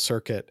Federal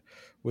Circuit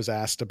was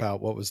asked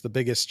about what was the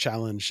biggest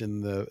challenge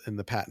in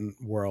the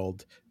patent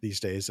world these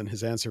days, and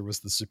his answer was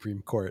the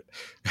Supreme Court,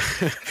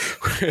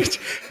 which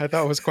I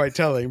thought was quite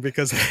telling,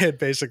 because they had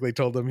basically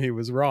told him he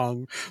was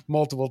wrong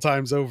multiple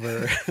times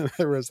over.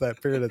 There was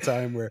that period of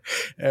time where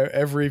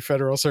every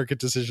Federal Circuit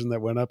decision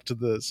that went up to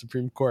the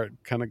Supreme Court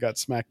kind of got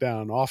smacked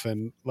down,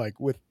 often like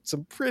with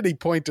some pretty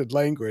pointed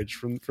language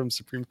from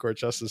Supreme Court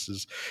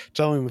justices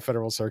telling the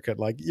Federal Circuit,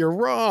 like, you're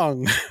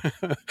wrong.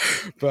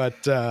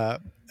 But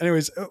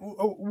anyways,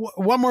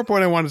 one more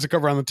point I wanted to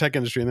cover on the tech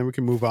industry, and then we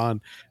can move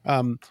on.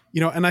 And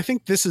I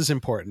think this is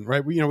important,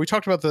 right? We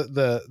talked about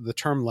the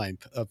term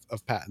length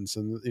of patents,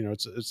 and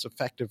it's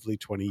effectively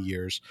 20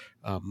 years,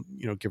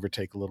 give or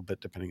take a little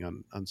bit depending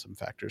on some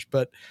factors.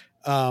 But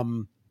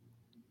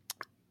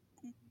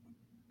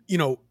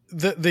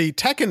the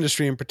tech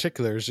industry in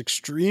particular is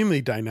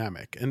extremely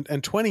dynamic,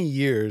 and 20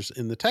 years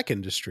in the tech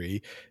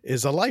industry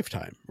is a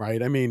lifetime,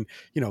 right? I mean,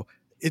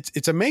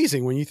 it's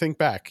amazing when you think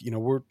back.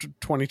 We're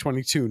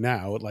 2022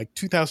 now, like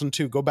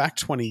 2002, go back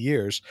 20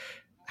 years,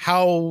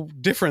 how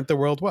different the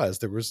world was.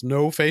 There was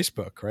no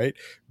Facebook, right?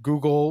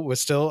 Google was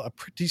still a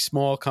pretty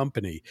small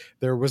company.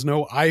 There was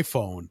no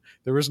iPhone.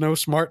 There was no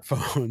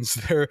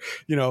smartphones.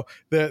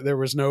 There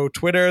was no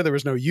Twitter. There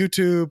was no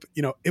YouTube.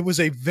 It was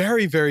a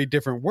very, very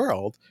different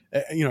world.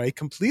 A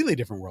completely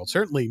different world.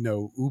 Certainly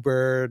no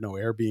Uber, no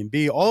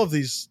Airbnb. All of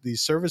these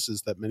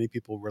services that many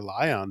people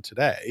rely on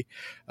today.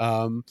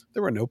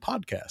 There were no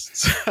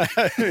podcasts.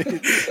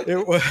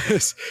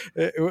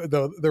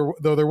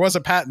 Though there was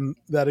a patent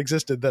that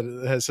existed that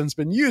has since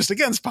been used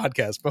against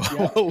podcasts,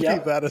 but we'll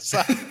leave that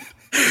aside.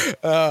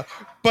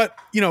 But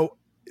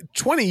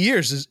 20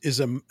 years is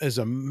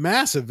a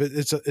massive,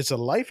 it's a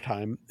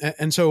lifetime.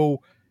 And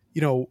so,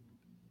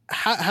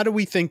 how do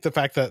we think the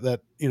fact that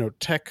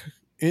tech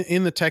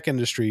in the tech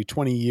industry,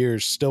 20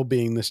 years still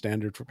being the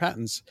standard for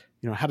patents,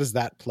 how does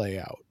that play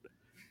out?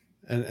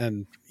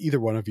 And either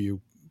one of you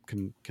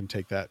can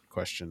take that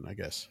question, I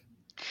guess.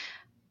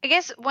 I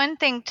guess one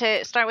thing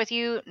to start with,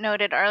 you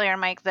noted earlier,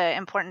 Mike, the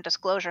important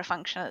disclosure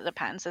function that the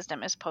patent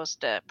system is supposed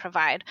to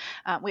provide.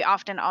 We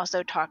often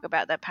also talk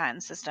about the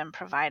patent system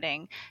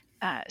providing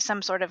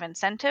some sort of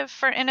incentive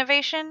for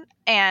innovation.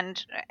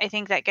 And I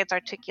think that gets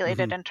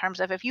articulated in terms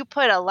of, if you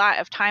put a lot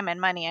of time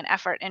and money and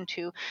effort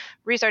into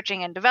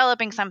researching and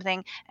developing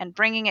something and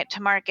bringing it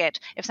to market,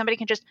 if somebody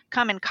can just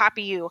come and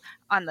copy you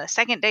on the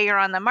second day you're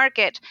on the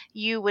market,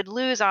 you would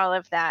lose all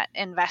of that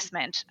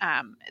investment.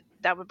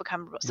 That would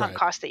become sunk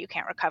costs that you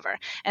can't recover.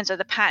 And so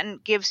the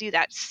patent gives you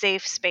that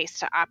safe space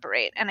to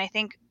operate. And I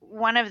think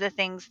one of the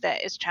things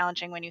that is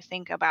challenging when you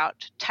think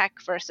about tech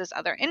versus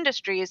other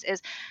industries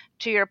is,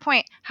 to your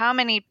point, how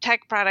many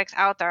tech products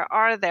out there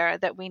are there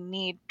that we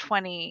need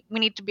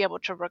to be able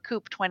to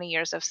recoup 20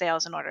 years of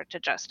sales in order to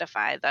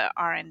justify the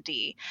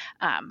R&D?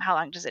 How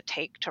long does it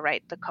take to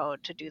write the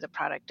code, to do the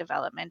product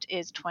development?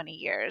 Is 20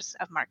 years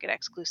of market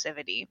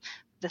exclusivity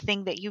the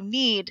thing that you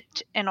need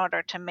in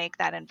order to make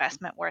that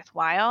investment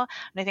worthwhile?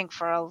 And I think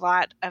for a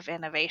lot of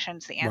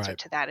innovations, the answer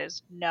to that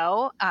is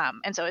no.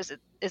 And so is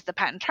the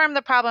patent term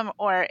the problem,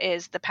 or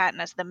is the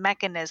patent as the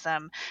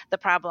mechanism the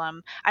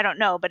problem? I don't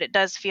know, but it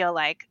does feel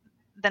like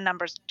the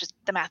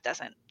math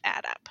doesn't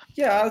add up.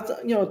 Yeah,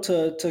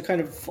 to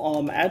kind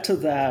of add to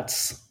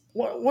that,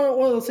 one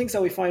of the things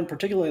that we find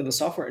particularly in the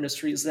software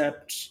industry is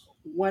that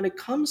when it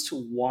comes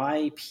to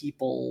why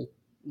people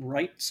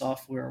write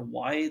software,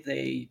 why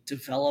they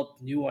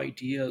develop new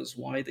ideas,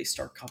 why they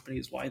start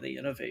companies, why they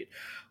innovate,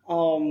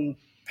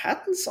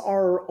 patents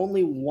are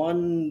only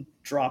one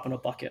drop in a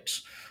bucket.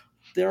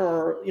 There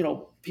are,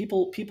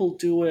 people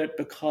do it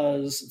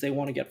because they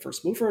want to get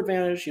first mover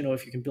advantage.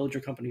 If you can build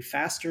your company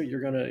faster, you're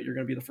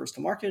gonna be the first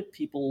to market.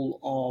 People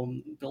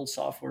build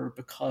software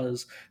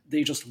because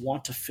they just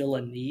want to fill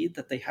a need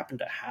that they happen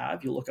to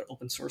have. You look at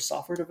open source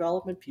software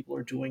development, people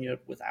are doing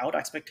it without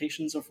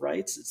expectations of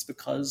rights. It's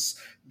because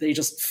they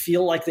just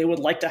feel like they would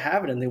like to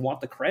have it and they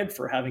want the cred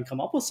for having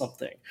come up with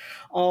something.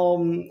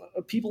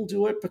 People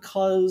do it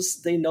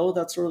because they know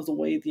that sort of the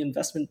way the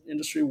investment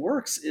industry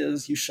works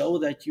is you show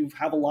that you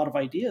have a lot of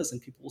ideas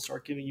and people will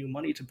start giving you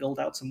money to build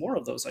out some more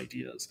of those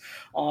ideas.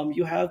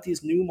 You have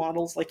these new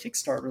models like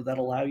Kickstarter that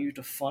allow you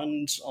to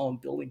fund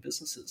building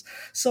businesses.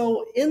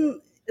 So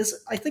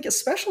I think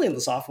especially in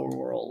the software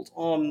world,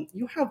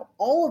 you have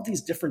all of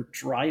these different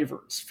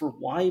drivers for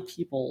why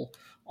people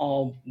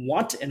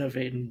want to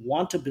innovate and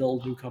want to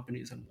build new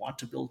companies and want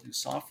to build new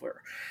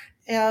software.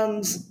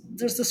 And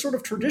there's this sort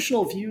of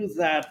traditional view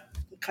that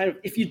kind of,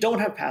 if you don't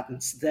have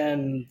patents,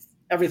 then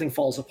everything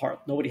falls apart.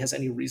 Nobody has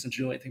any reason to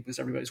do anything because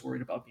everybody's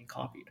worried about being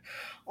copied.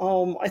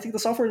 I think the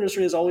software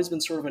industry has always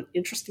been sort of an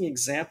interesting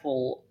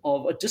example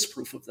of a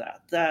disproof of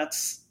that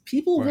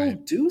people will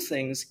do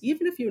things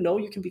even if you know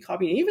you can be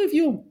copied, even if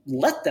you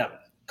let them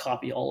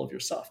copy all of your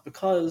stuff,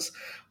 because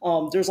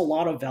there's a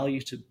lot of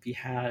value to be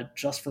had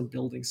just from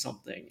building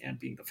something and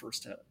being the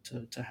first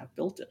to have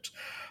built it.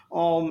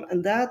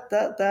 And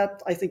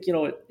that I think,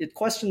 it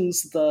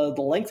questions the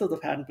length of the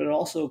patent, but it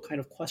also kind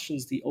of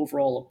questions the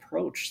overall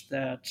approach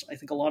that I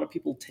think a lot of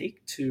people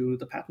take to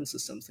the patent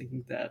system,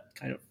 thinking that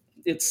kind of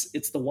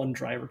it's the one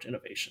driver to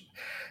innovation.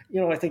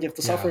 I think if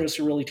the Yeah. software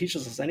industry really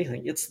teaches us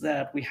anything, it's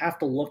that we have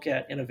to look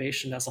at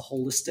innovation as a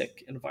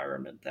holistic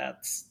environment.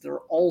 That there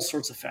are all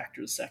sorts of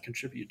factors that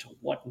contribute to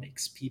what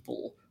makes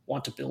people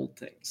want to build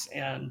things,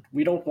 and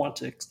we don't want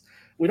to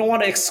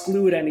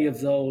exclude any of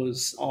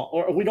those,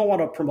 or we don't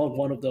want to promote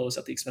one of those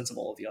at the expense of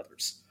all of the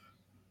others.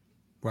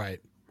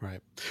 Right. Right.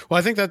 Well,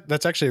 I think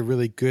that's actually a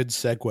really good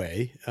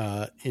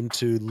segue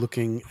into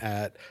looking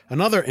at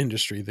another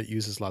industry that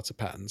uses lots of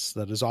patents,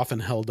 that is often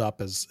held up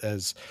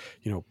as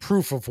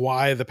proof of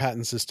why the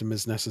patent system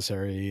is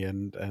necessary,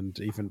 and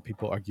even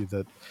people argue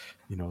that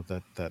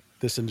that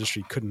this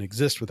industry couldn't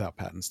exist without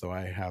patents. Though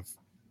I have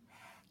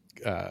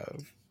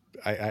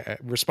I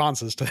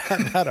responses to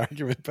that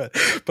argument, but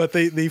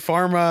the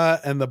pharma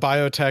and the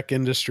biotech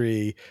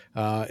industry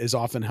is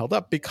often held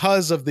up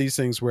because of these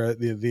things, where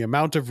the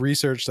amount of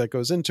research that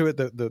goes into it,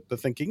 the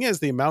thinking is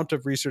the amount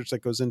of research that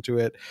goes into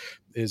it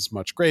is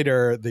much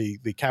greater, the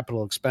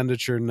capital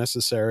expenditure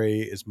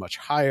necessary is much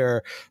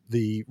higher,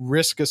 the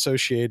risk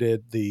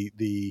associated,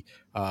 the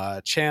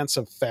chance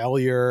of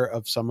failure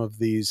of some of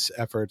these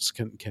efforts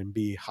can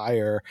be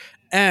higher,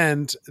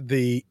 and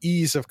the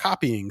ease of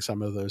copying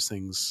some of those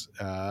things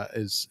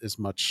is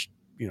much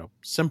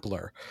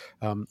simpler,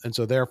 and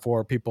so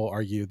therefore people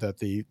argue that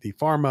the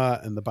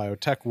pharma and the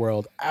biotech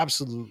world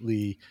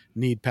absolutely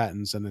need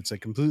patents, and it's a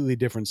completely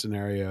different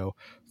scenario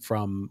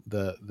from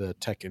the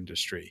tech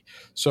industry.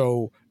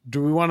 So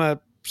do we want to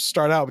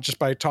start out just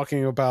by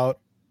talking about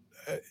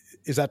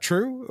is that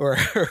true or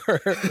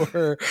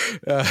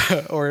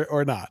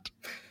not?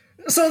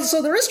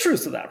 So there is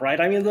truth to that,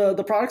 right? I mean,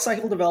 the product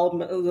cycle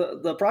development,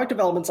 the product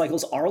development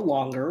cycles are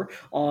longer.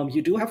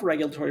 You do have a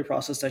regulatory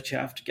process that you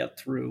have to get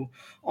through.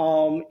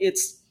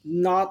 It's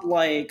not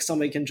like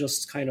somebody can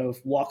just kind of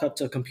walk up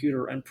to a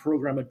computer and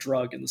program a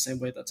drug in the same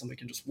way that somebody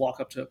can just walk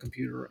up to a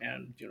computer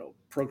and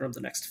program the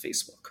next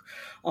Facebook.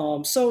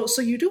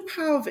 So you do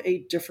have a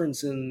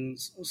difference in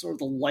sort of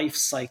the life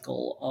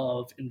cycle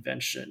of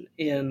invention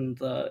in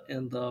the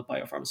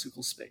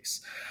biopharmaceutical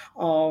space,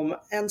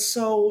 and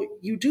so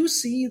you do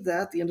see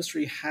that the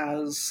industry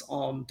has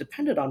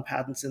depended on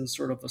patents in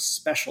sort of a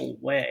special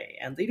way,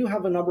 and they do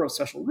have a number of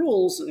special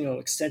rules,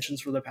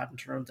 extensions for their patent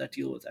term that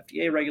deal with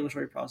FDA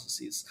regulatory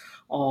processes,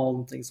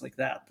 things like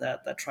that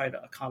try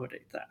to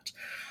accommodate that.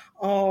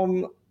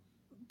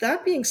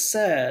 That being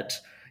said,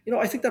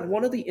 I think that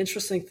one of the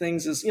interesting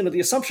things is, the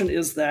assumption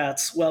is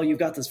that, well, you've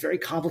got this very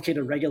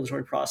complicated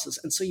regulatory process,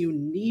 and so you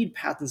need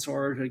patents in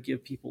order to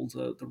give people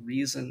the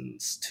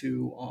reasons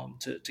to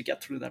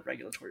get through that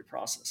regulatory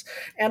process.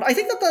 And I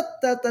think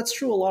that's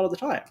true a lot of the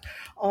time.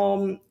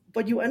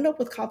 But you end up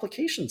with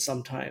complications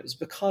sometimes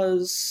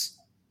because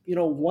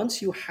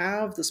once you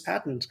have this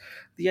patent,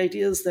 the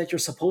idea is that you're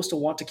supposed to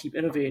want to keep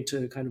innovating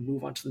to kind of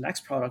move on to the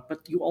next product,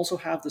 but you also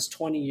have this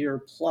 20-year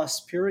plus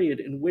period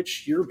in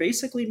which you're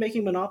basically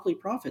making monopoly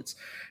profits.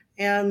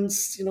 And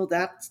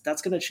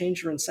that's going to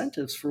change your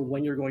incentives for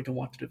when you're going to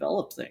want to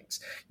develop things.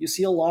 You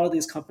see a lot of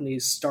these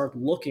companies start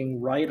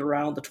looking right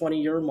around the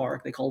 20-year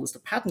mark. They call this the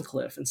patent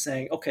cliff, and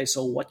saying, okay,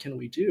 so what can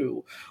we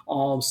do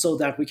so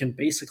that we can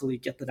basically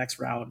get the next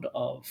round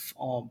of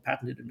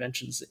patented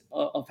inventions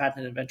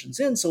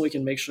in, so we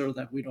can make sure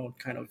that we don't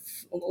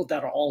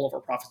that all of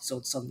our profits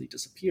don't suddenly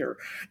disappear.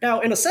 Now,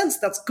 in a sense,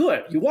 that's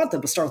good. You want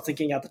them to start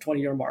thinking at the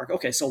 20-year mark,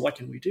 okay, so what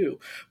can we do?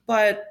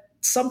 But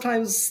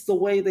sometimes the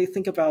way they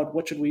think about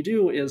what should we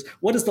do is,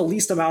 what is the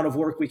least amount of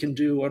work we can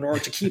do in order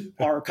to keep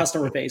our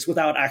customer base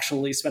without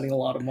actually spending a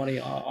lot of money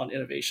on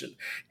innovation.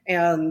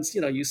 And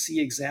you see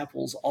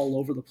examples all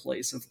over the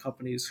place of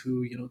companies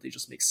who they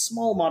just make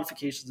small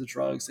modifications of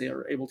drugs. They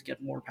are able to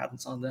get more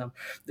patents on them.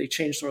 They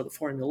change sort of the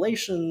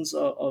formulations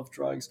of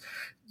drugs.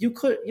 You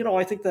could,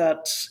 I think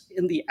that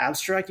in the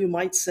abstract you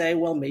might say,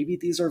 well, maybe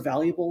these are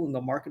valuable and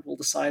the market will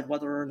decide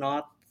whether or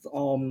not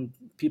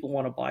people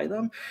want to buy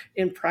them.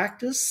 In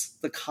practice,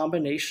 the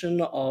combination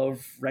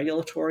of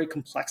regulatory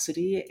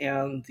complexity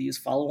and these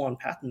follow-on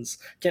patents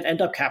can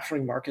end up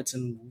capturing markets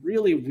in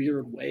really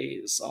weird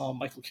ways.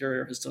 Michael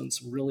Carrier has done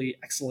some really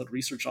excellent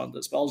research on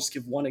this, but I'll just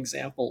give one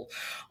example.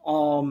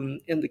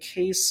 In the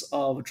case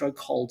of a drug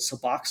called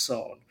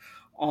Suboxone,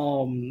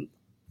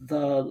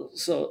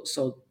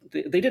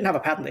 they didn't have a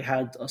patent. They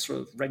had a sort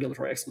of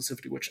regulatory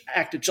exclusivity, which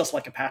acted just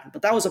like a patent,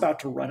 but that was about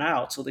to run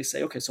out. So they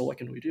say, okay, so what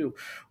can we do?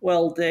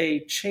 Well, they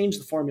changed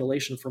the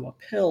formulation from a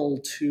pill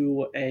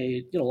to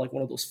a, like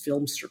one of those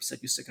film strips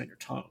that you stick on your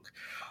tongue.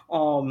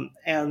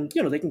 And,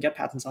 they can get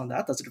patents on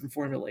that. That's a different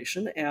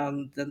formulation.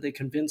 And then they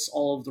convince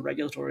all of the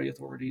regulatory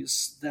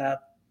authorities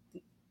that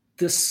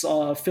this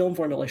film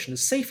formulation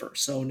is safer.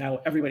 So now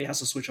everybody has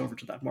to switch over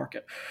to that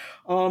market.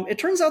 It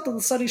turns out that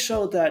the studies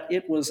showed that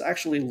it was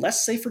actually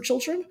less safe for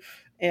children,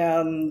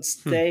 and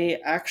they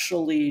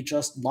actually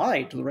just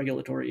lied to the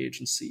regulatory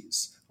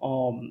agencies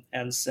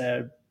and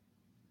said,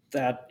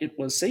 that it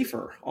was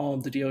safer.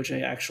 The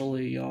DOJ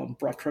actually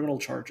brought criminal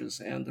charges,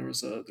 and there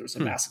was a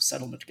massive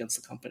settlement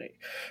against the company.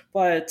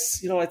 But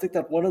I think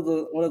that one of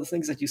the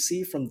things that you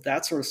see from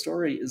that sort of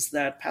story is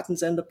that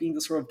patents end up being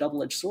the sort of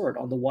double-edged sword.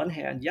 On the one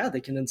hand, yeah,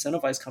 they can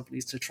incentivize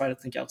companies to try to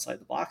think outside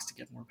the box to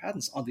get more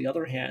patents. On the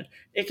other hand,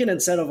 it can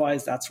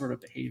incentivize that sort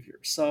of behavior.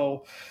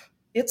 So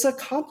it's a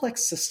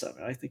complex system.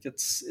 And I think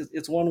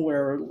it's one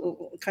where,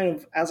 kind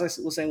of, as I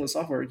was saying with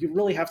software, you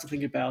really have to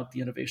think about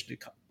the innovation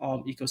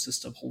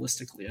ecosystem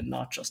holistically and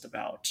not just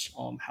about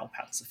how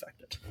patents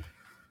affect it.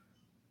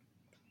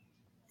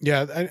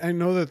 Yeah, I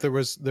know that there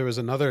was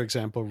another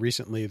example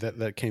recently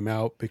that came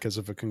out because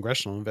of a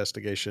congressional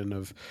investigation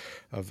of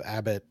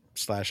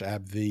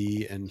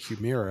Abbott/AbbVie and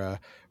Humira,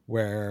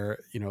 where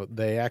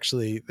they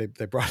actually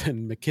they brought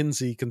in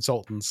McKinsey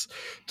consultants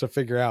to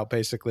figure out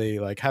basically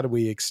like how do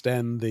we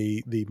extend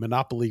the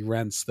monopoly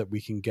rents that we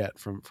can get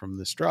from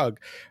this drug,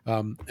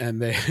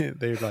 and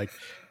they like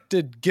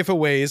did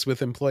giveaways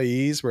with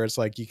employees where it's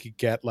like you could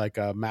get like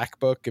a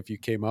MacBook if you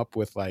came up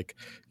with like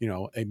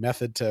a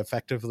method to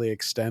effectively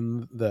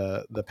extend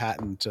the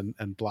patent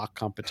and block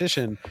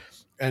competition.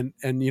 And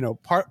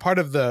part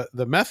of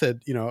the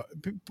method,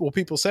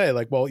 people say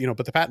like, well,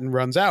 but the patent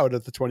runs out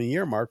at the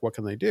 20-year mark. What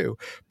can they do?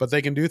 But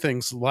they can do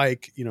things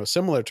like,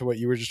 similar to what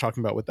you were just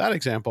talking about with that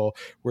example,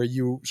 where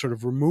you sort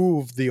of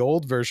remove the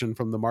old version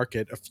from the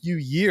market a few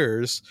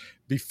years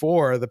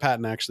before the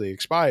patent actually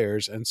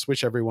expires and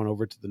switch everyone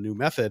over to the new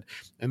method.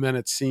 And then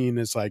it's seen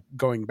as like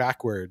going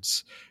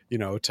backwards,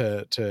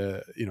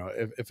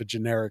 if a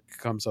generic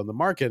comes on the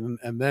market,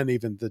 and then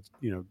even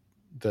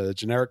the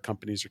generic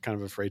companies are kind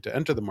of afraid to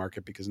enter the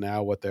market because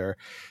now what they're,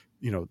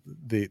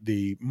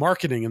 the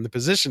marketing and the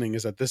positioning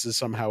is that this is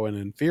somehow an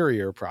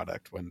inferior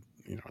product when,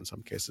 in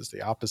some cases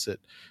the opposite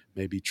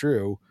may be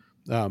true.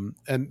 And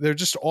there are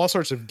just all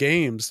sorts of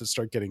games that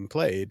start getting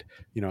played,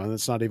 and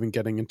it's not even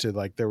getting into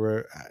like there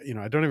were,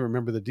 I don't even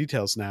remember the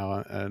details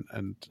now,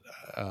 and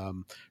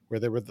where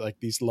there were like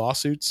these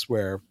lawsuits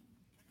where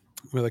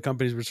the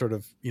companies would sort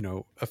of,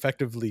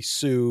 effectively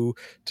sue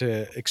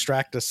to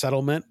extract a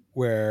settlement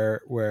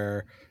where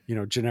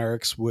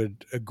generics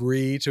would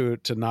agree to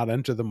not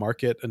enter the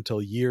market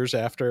until years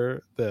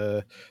after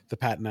the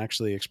patent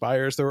actually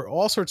expires. There were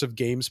all sorts of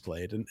games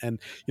played, and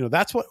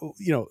that's what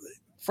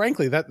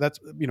frankly that's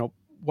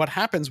what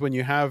happens when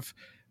you have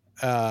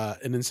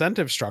an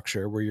incentive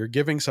structure where you're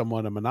giving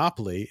someone a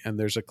monopoly and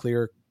there's a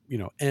clear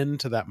end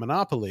to that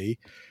monopoly.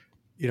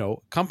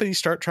 Companies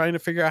start trying to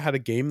figure out how to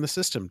game the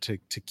system to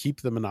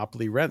keep the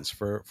monopoly rents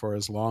for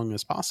as long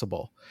as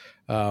possible.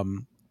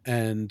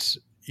 And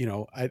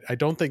I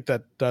don't think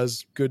that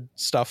does good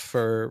stuff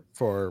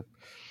for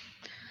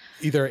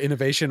either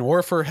innovation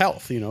or for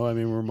health.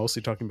 We're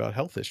mostly talking about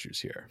health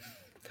issues here.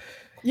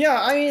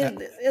 Yeah, I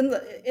mean,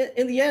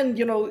 in the end,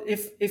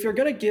 if you're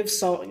going to give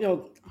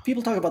some,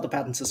 people talk about the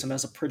patent system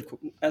as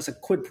a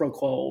quid pro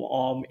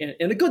quo,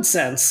 in a good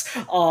sense,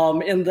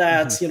 in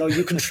that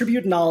you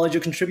contribute knowledge, you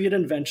contribute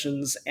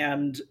inventions,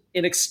 and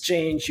in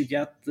exchange you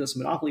get this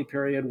monopoly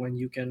period when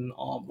you can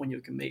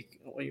make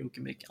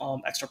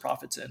extra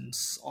profits and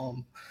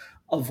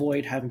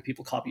avoid having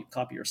people copy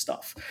your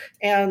stuff,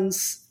 and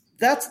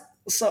that's.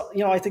 So,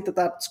 I think that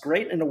that's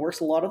great and it works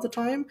a lot of the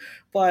time.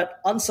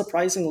 But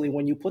unsurprisingly,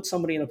 when you put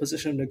somebody in a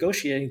position of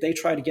negotiating, they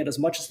try to get as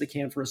much as they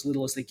can for as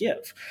little as they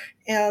give.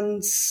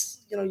 And,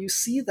 you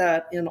see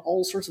that in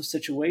all sorts of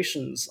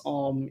situations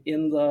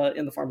in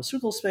the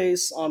pharmaceutical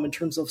space, in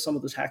terms of some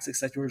of the tactics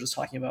that you were just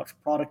talking about for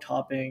product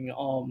hopping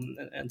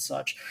and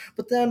such.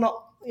 But then,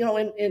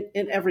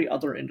 in every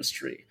other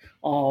industry.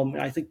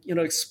 I think,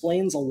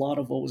 explains a lot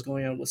of what was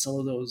going on with some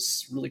of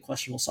those really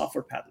questionable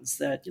software patents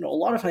that, a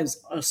lot of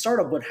times a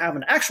startup would have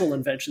an actual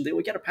invention. They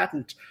would get a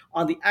patent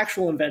on the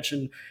actual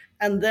invention.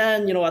 And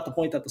then, at the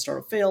point that the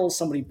startup fails,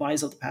 somebody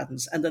buys up the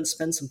patents and then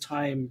spends some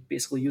time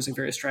basically using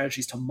various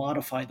strategies to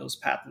modify those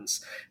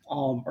patents,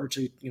 or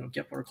to,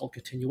 get what are called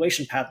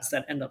continuation patents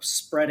that end up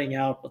spreading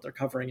out what they're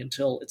covering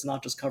until it's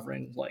not just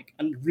covering like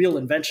a real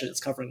invention, it's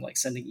covering like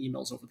sending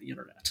emails over the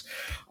internet.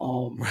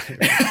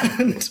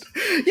 And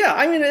yeah,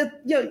 I mean,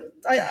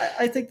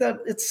 I think that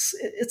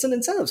it's an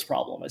incentives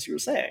problem, as you were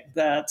saying,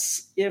 that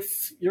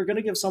if you're going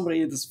to give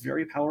somebody this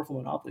very powerful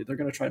monopoly, they're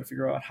going to try to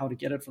figure out how to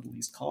get it for the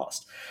least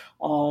cost.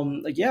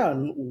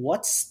 Again,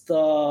 what's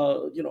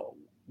the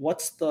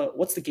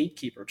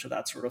gatekeeper to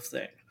that sort of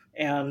thing?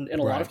 And in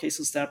a lot of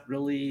cases, that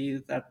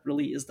really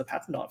is the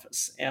patent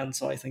office. And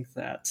so I think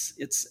that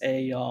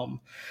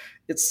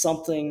it's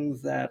something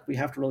that we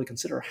have to really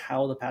consider,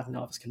 how the patent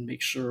office can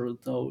make sure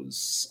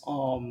those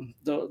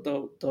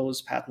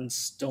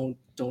patents don't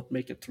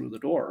make it through the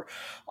door.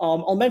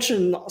 I'll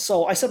mention,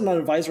 so I sit on an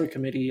advisory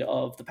committee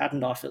of the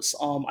patent office.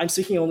 I'm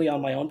speaking only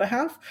on my own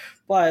behalf,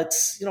 but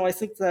I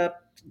think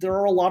that there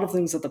are a lot of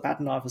things that the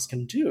patent office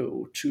can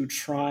do to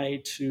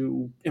try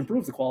to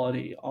improve the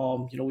quality.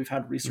 We've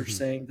had research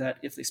saying that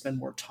if they spend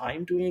more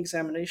time doing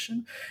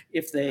examination,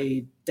 if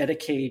they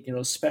dedicate,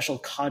 special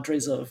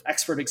cadres of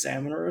expert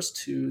examiners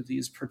to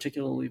these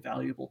particularly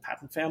valuable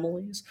patent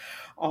families,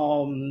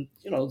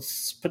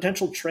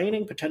 potential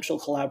training, potential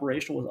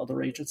collaboration with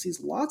other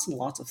agencies, lots and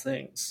lots of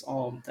things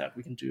that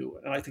we can do.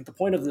 And I think the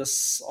point of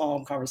this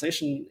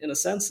conversation, in a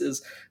sense,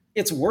 is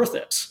it's worth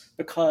it,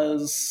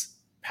 because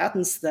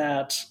patents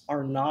that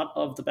are not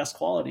of the best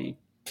quality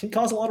can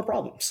cause a lot of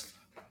problems.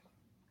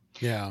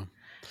 Yeah.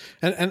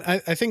 And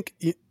I think,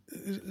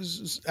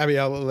 Abby,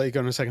 I'll let you go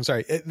in a second.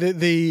 Sorry.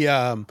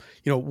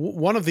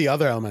 One of the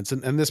other elements,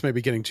 and this may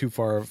be getting too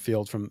far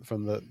afield from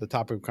the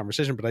topic of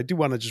conversation, but I do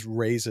want to just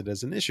raise it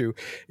as an issue,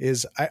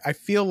 is I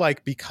feel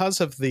like because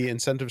of the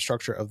incentive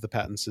structure of the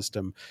patent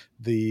system,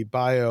 the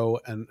bio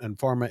and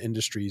pharma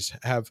industries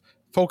have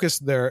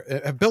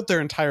built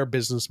their entire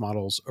business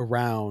models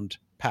around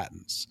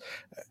patents.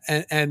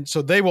 And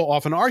so they will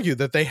often argue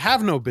that they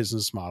have no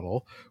business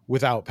model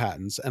without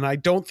patents. And I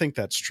don't think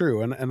that's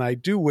true. And I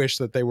do wish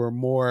that they were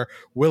more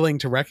willing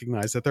to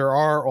recognize that there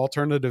are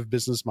alternative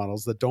business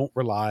models that don't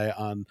rely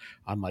on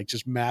like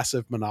just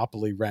massive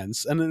monopoly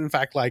rents. And in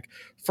fact, like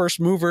first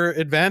mover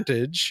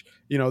advantage,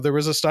 there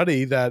was a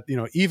study that,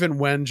 even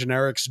when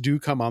generics do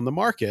come on the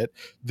market,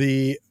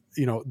 the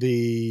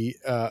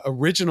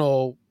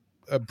original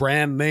a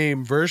brand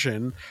name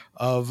version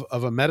of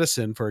a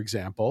medicine, for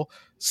example,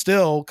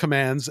 still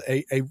commands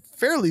a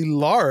fairly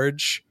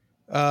large,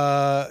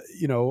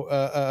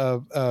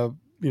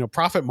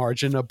 profit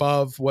margin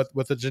above what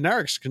the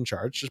generics can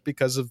charge, just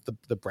because of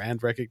the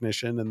brand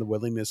recognition and the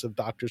willingness of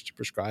doctors to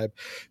prescribe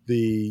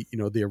the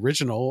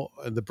original,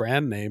 the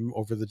brand name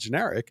over the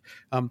generic.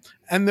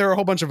 And there are a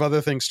whole bunch of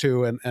other things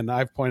too. And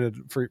I've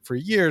pointed for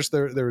years,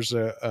 there's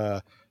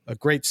a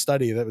great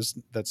study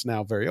that's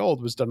now very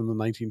old, was done in the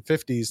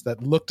 1950s,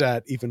 that looked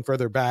at even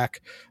further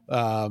back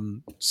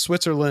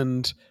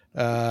Switzerland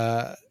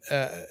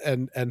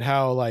and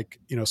how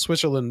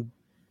Switzerland,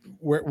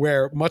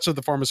 where much of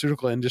the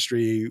pharmaceutical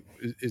industry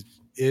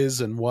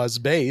is and was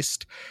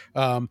based,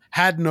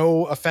 had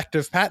no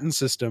effective patent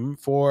system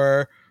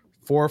for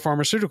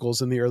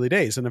pharmaceuticals in the early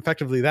days, and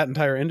effectively that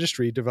entire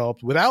industry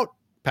developed without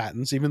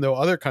patents, even though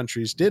other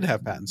countries did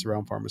have patents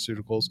around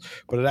pharmaceuticals,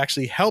 but it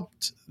actually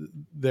helped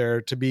there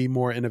to be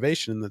more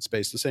innovation in that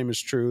space. The same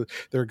is true.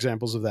 There are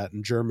examples of that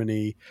in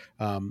Germany.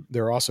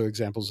 There are also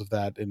examples of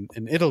that in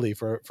Italy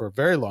for a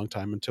very long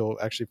time, until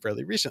actually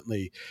fairly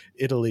recently.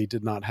 Italy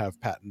did not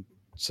have patents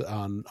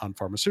on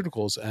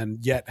pharmaceuticals,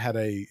 and yet had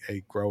a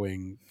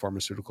growing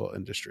pharmaceutical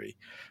industry.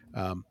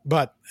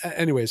 But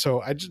anyway,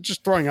 so I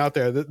just throwing out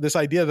there this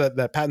idea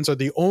that patents are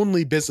the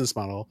only business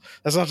model.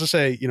 That's not to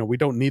say we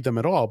don't need them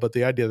at all, but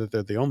the idea that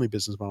they're the only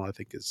business model, I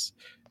think, is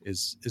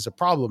a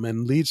problem,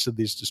 and leads to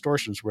these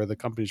distortions where the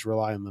companies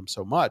rely on them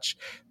so much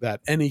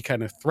that any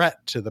kind of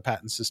threat to the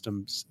patent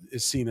system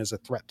is seen as a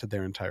threat to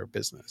their entire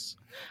business.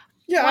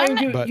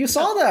 Yeah, you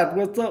saw that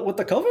with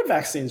the COVID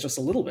vaccines just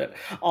a little bit.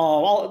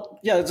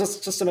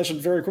 Just to mention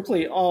very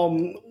quickly,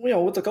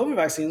 with the COVID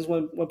vaccines,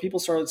 when people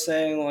started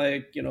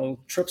saying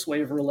TRIPS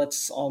waiver,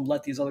 let's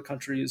let these other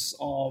countries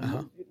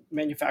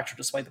manufacture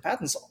despite the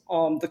patents,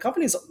 the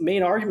company's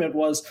main argument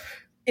was,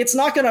 it's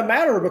not going to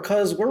matter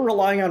because we're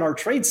relying on our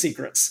trade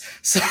secrets.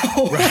 So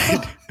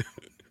right,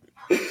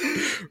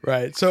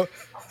 right. So.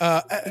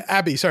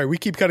 Abby, sorry, we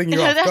keep cutting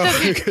you off.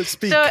 Okay.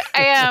 So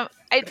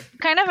I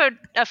kind of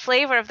a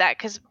flavor of that,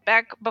 because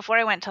back before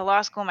I went to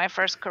law school, my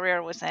first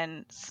career was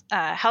in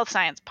health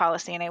science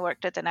policy, and I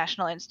worked at the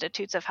National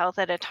Institutes of Health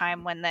at a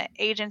time when the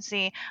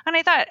agency, and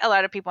I thought a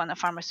lot of people in the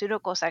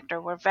pharmaceutical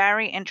sector were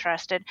very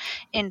interested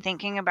in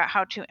thinking about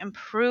how to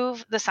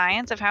improve the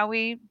science of how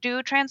we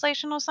do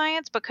translational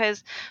science,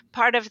 because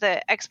part of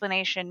the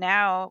explanation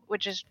now,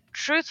 which is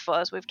truthful,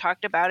 as we've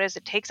talked about, is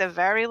it takes a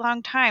very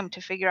long time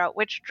to figure out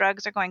which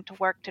drugs are going to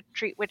work to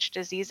treat which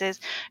diseases.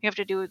 You have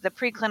to do the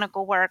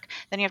preclinical work,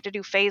 then you have to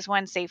do phase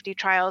 1 safety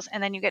trials,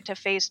 and then you get to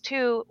phase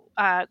 2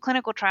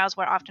 clinical trials,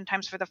 where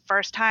oftentimes for the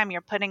first time you're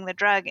putting the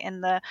drug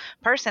in the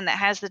person that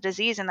has the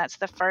disease, and that's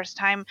the first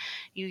time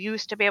you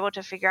used to be able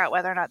to figure out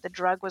whether or not the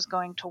drug was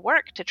going to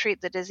work to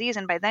treat the disease,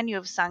 and by then you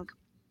have sunk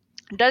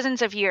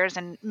dozens of years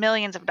and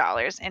millions of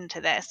dollars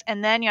into this.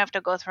 And then you have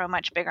to go through a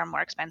much bigger,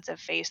 more expensive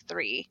phase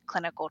 3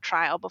 clinical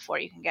trial before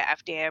you can get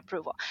FDA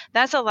approval.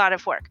 That's a lot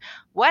of work.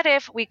 What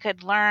if we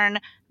could learn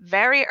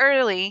very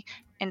early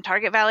in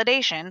target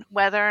validation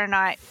whether or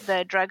not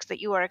the drugs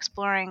that you are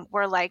exploring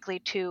were likely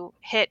to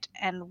hit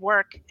and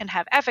work and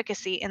have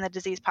efficacy in the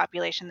disease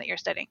population that you're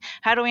studying?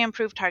 How do we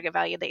improve target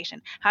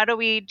validation? How do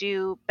we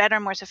do better,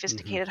 more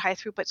sophisticated high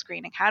throughput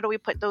screening? How do we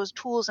put those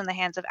tools in the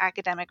hands of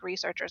academic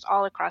researchers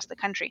all across the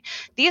country?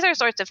 These are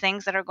sorts of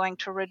things that are going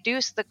to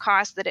reduce the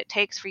cost that it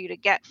takes for you to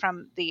get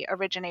from the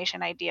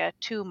origination idea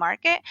to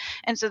market.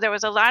 And so there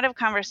was a lot of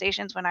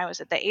conversations when I was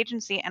at the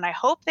agency, and I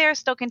hope they're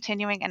still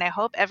continuing, and I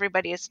hope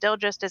everybody is still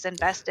just as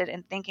invested invested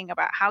in thinking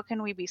about how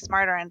can we be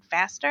smarter and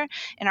faster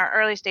in our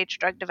early stage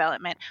drug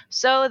development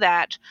so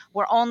that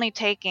we're only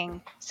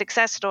taking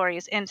success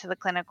stories into the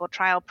clinical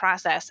trial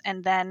process,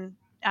 and then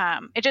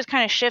it just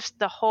kind of shifts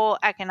the whole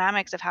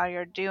economics of how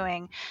you're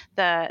doing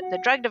the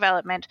drug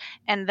development,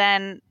 and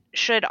then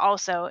should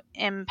also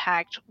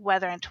impact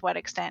whether and to what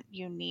extent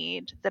you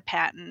need the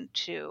patent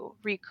to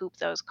recoup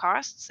those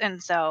costs. And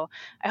so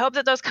I hope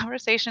that those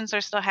conversations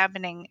are still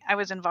happening. I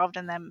was involved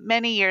in them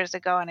many years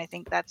ago, and I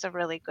think that's a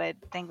really good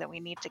thing that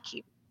we need to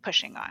keep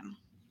pushing on.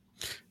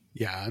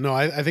 Yeah, no,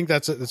 I think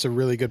that's a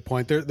really good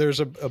point. There's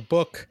a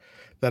book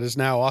that is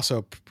now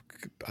also,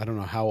 I don't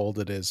know how old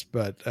it is,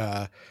 but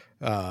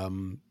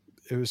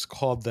it was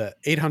called The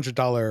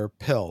 $800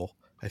 Pill.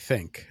 I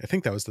think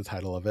that was the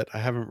title of it. I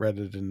haven't read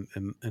it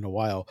in a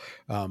while,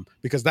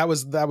 because that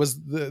was the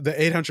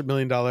 $800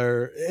 million.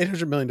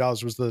 $800 million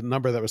was the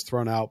number that was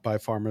thrown out by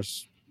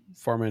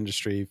pharma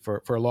industry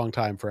for a long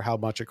time for how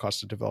much it costs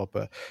to develop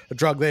a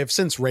drug. They have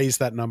since raised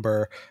that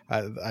number.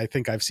 I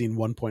think I've seen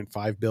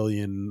 1.5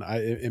 billion.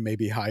 It may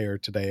be higher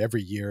today.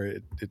 Every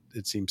year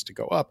it seems to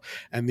go up.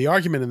 And the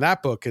argument in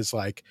that book is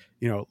like,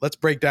 let's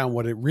break down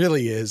what it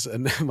really is.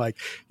 And then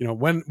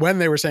when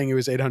they were saying it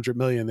was 800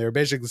 million, they were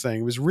basically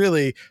saying it was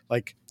really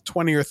like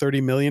 $20 or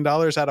 $30 million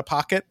out of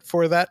pocket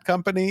for that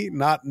company.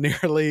 Not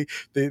nearly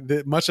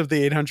the much of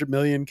the 800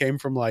 million came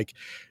from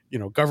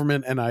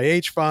government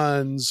NIH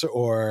funds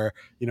or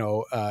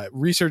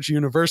research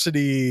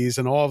universities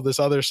and all of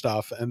this other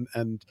stuff,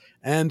 and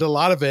a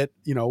lot of it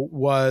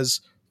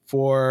was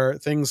for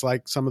things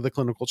like some of the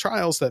clinical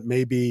trials that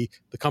maybe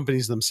the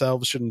companies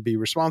themselves shouldn't be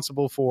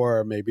responsible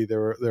for. Maybe there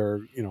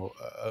were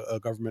a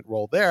government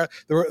role there.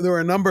 There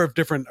were a number of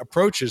different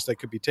approaches that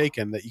could be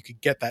taken that you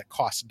could get that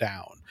cost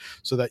down,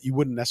 so that you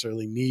wouldn't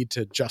necessarily need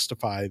to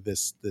justify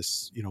this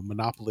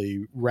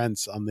monopoly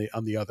rents on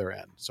the other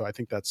end. So I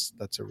think that's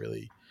a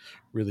really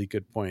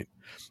good point.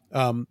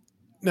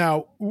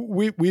 Now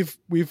we've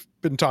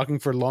been talking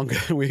for longer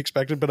than we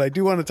expected, but I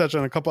do want to touch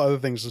on a couple other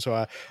things. So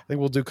I think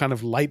we'll do kind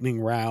of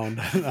lightning round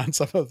on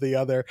some of the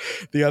other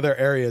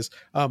areas.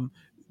 We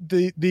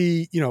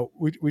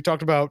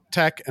talked about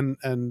tech and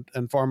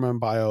pharma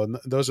and bio, and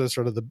those are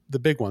sort of the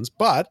big ones.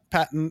 But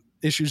patent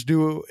issues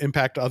do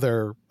impact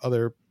other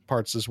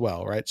parts as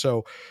well, right?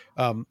 So,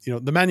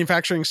 the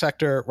manufacturing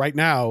sector right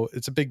now,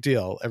 it's a big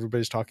deal.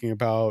 Everybody's talking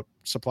about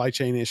supply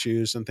chain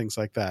issues and things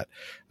like that.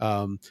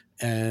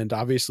 And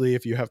obviously,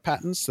 if you have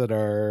patents that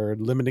are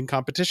limiting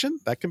competition,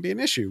 that can be an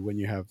issue when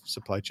you have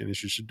supply chain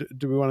issues.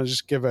 Do we want to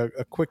just give a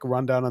quick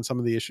rundown on some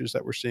of the issues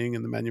that we're seeing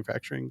in the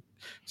manufacturing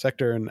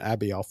sector? And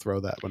Abby, I'll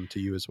throw that one to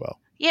you as well.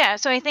 Yeah,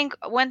 so I think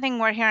one thing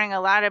we're hearing a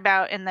lot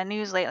about in the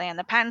news lately in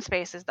the patent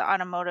space is the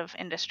automotive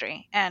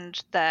industry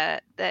and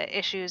the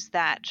issues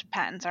that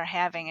patents are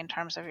having in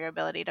terms of your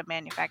ability to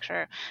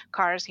manufacture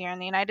cars here in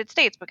the United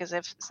States. Because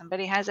if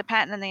somebody has a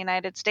patent in the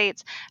United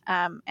States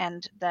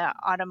and the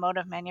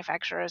automotive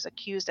manufacturer is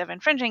accused of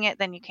infringing it,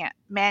 then you can't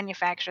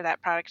manufacture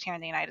that product here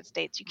in the United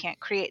States. You can't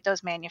create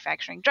those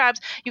manufacturing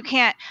jobs. You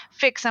can't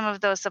fix some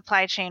of those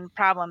supply chain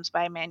problems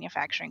by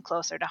manufacturing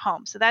closer to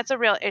home. So that's a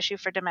real issue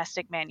for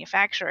domestic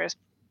manufacturers.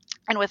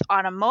 And with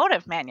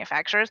automotive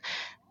manufacturers,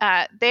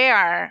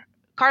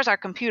 cars are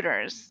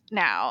computers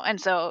now. And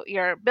so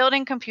you're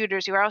building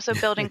computers. You are also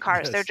building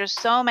cars. Yes. There are just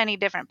so many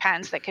different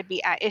patents that could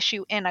be at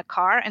issue in a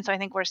car. And so I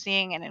think we're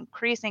seeing an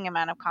increasing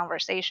amount of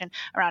conversation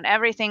around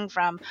everything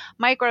from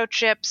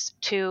microchips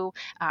to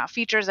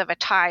features of a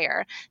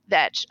tire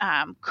that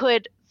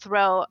could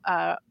throw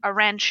a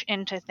wrench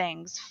into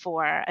things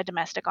for a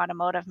domestic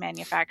automotive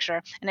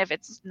manufacturer. And if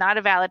it's not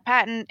a valid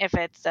patent, if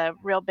it's a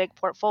real big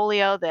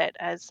portfolio that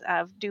is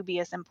of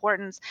dubious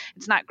importance,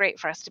 it's not great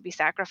for us to be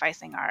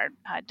sacrificing our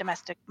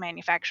domestic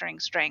manufacturing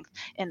strength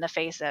in the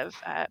face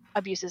of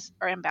abuses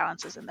or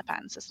imbalances in the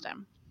patent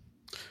system.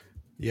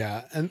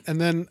 Yeah.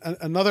 And then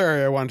another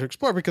area I wanted to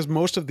explore, because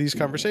most of these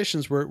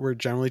conversations we're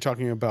generally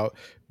talking about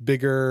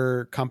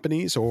bigger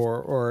companies,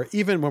 or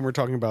even when we're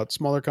talking about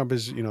smaller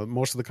companies,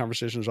 most of the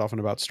conversation is often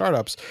about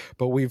startups,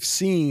 but we've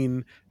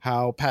seen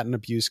how patent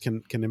abuse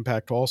can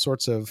impact all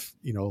sorts of,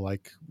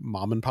 like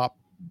mom and pop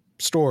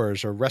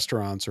stores or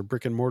restaurants or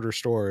brick and mortar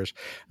stores.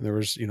 And there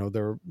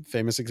were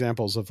famous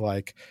examples of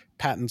like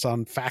patents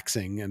on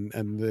faxing,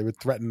 and they would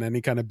threaten any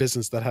kind of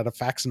business that had a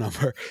fax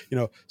number,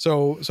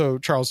 So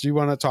Charles, do you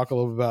want to talk a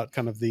little bit about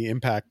kind of the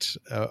impact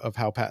of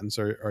how patents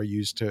are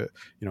used to,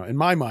 in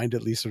my mind,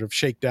 at least sort of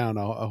shake down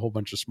a whole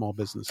bunch of small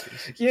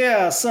businesses?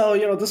 Yeah.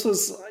 So, this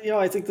was,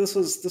 I think this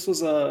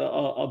was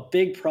a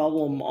big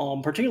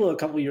problem, particularly a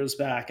couple of years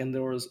back. And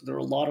there were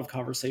a lot of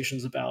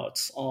conversations about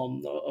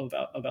sort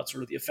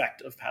of the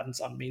effect of patent patents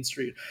on Main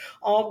Street.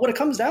 What it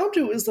comes down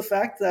to is the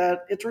fact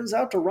that it turns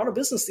out to run a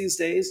business these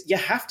days, you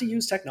have to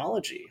use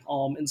technology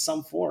in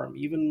some form.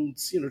 Even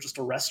just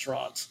a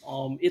restaurant,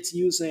 it's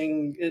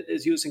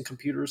using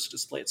computers to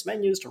display its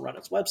menus, to run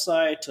its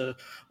website, to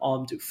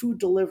do food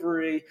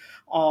delivery.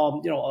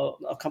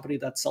 A company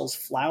that sells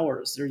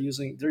flowers, they're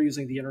using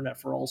the internet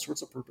for all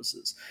sorts of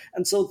purposes,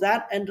 and so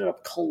that ended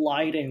up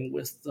colliding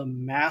with the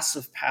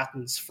massive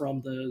patents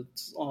from the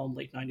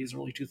late 90s,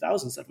 early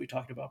 2000s that we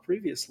talked about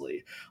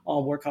previously,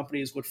 where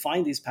companies would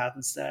find these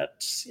patents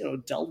that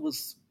dealt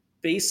with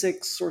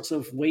basic sorts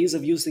of ways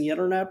of using the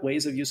internet,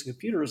 ways of using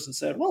computers, and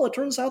said, well, it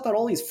turns out that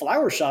all these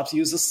flower shops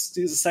use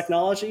this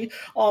technology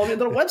in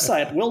their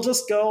website. We'll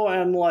just go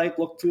and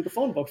look through the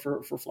phone book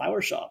for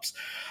flower shops.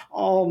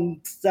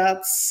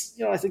 That's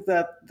I think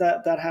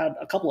that had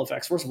a couple of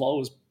effects. First of all, it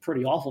was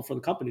pretty awful for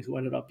the companies who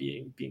ended up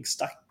being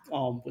stuck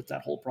with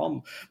that whole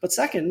problem. But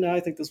second, I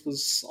think this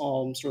was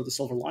sort of the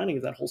silver lining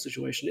of that whole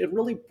situation. It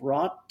really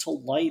brought to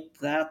light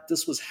that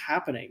this was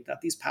happening,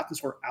 that these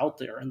patents were out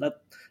there, and that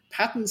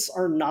patents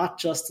are not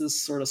just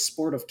this sort of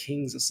sport of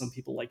kings, as some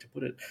people like to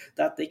put it,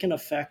 that they can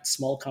affect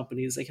small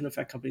companies. They can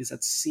affect companies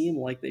that seem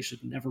like they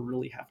should never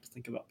really have to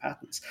think about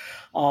patents.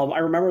 I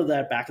remember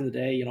that back in the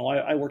day,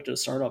 I worked at a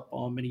startup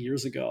many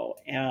years ago,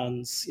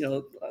 and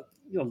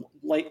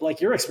like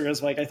your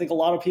experience, Mike, I think a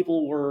lot of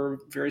people were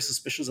very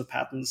suspicious of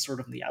patents sort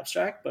of in the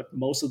abstract, but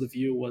most of the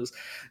view was,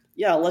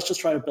 yeah, let's just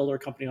try to build our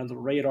company on the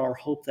radar,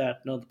 hope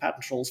that the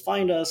patent trolls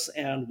find us,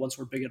 and once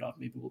we're big enough,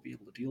 maybe we'll be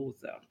able to deal with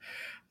them.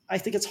 I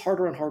think it's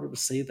harder and harder to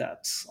say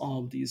that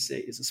these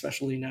days,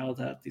 especially now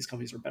that these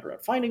companies are better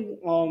at finding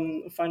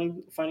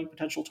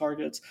potential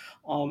targets,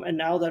 and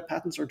now that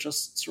patents are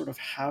just sort of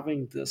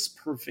having this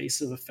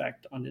pervasive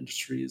effect on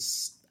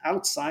industries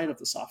outside of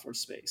the software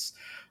space.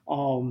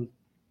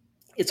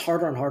 It's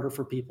harder and harder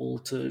for people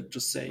to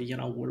just say,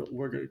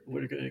 we're going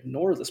to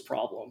ignore this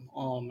problem.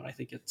 And I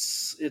think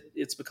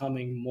it's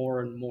becoming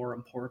more and more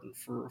important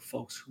for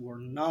folks who are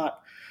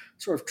not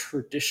sort of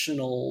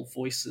traditional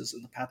voices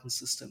in the patent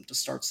system to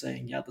start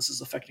saying, yeah, this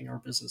is affecting our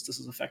business, this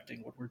is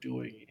affecting what we're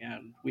doing,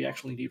 and we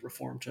actually need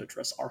reform to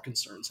address our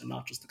concerns and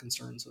not just the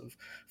concerns of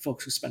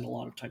folks who spend a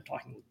lot of time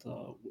talking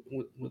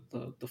with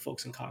the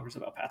folks in Congress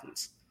about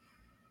patents.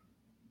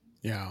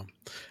 Yeah.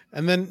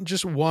 And then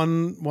just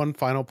one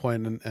final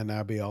point, and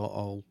Abby,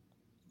 I'll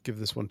give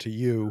this one to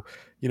you.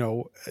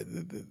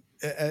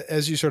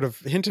 As you sort of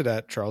hinted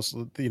at, Charles,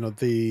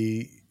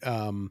 the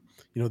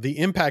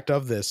impact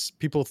of this,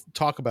 people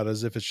talk about it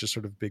as if it's just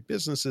sort of big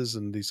businesses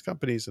and these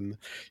companies, and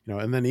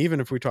and then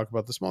even if we talk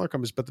about the smaller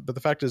companies, but the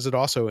fact is it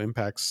also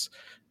impacts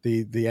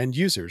the end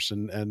users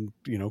and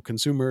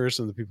consumers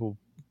and the people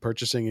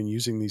purchasing and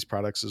using these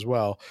products as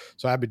well.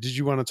 So Abby, did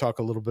you want to talk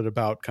a little bit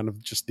about kind of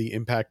just the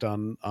impact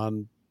on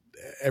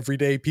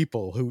everyday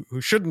people who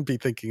shouldn't be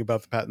thinking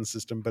about the patent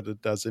system, but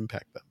it does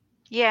impact them?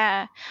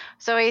 Yeah.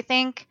 So I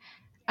think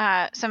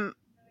some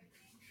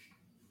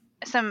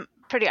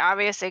pretty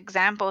obvious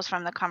examples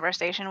from the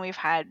conversation we've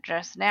had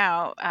just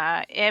now.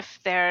 If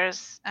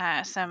there's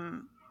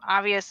some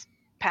obvious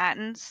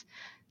patents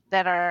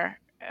that are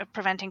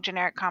preventing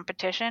generic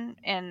competition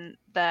in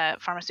the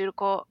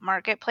pharmaceutical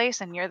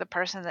marketplace, and you're the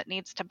person that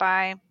needs to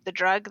buy the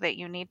drug that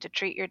you need to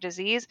treat your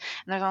disease,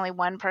 and there's only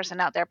one person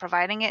out there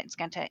providing it, it's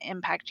going to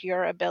impact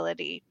your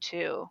ability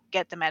to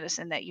get the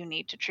medicine that you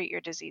need to treat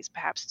your disease,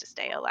 perhaps to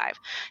stay alive.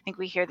 I think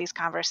we hear these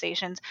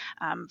conversations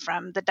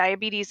from the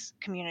diabetes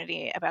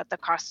community about the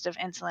cost of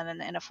insulin and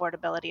the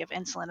inaffordability of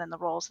insulin and the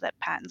roles that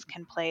patents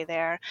can play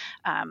there,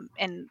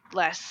 in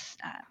less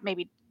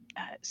maybe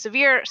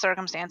severe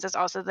circumstances,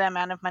 also the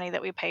amount of money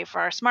that we pay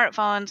for our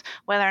smartphones,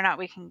 whether or not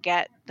we can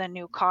get the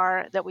new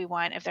car that we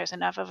want, if there's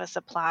enough of a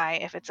supply,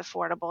 if it's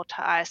affordable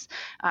to us.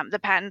 The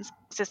patent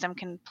system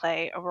can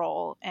play a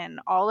role in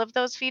all of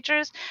those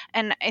features.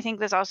 And I think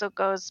this also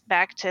goes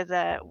back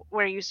to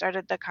where you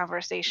started the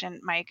conversation,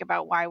 Mike,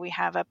 about why we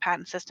have a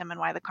patent system and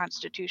why the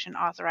Constitution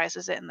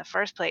authorizes it in the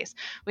first place.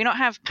 We don't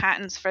have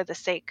patents for the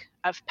sake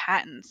of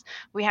patents.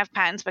 We have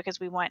patents because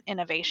we want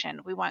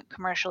innovation, we want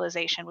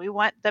commercialization, we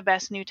want the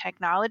best new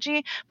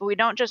technology, but we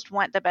don't just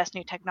want the best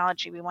new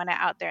technology, we want it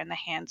out there in the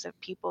hands of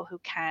people who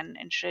can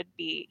and should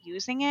be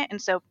using it.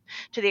 And so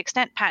to the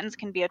extent patents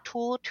can be a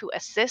tool to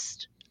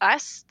assist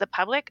us, the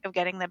public, of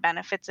getting the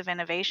benefits of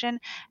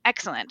innovation,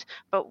 excellent.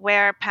 But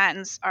where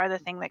patents are the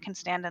thing that can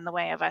stand in the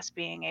way of us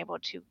being able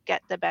to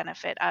get the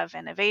benefit of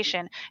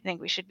innovation, I think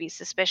we should be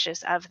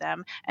suspicious of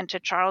them. And to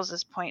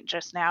Charles's point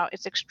just now,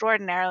 it's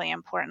extraordinarily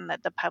important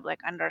that the public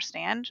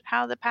understand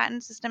how the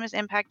patent system is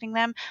impacting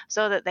them,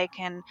 so that they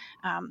can.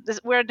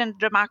 We're in a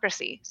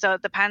democracy, so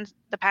the patent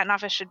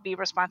office should be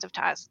responsive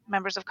to us.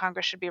 Members of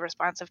Congress should be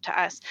responsive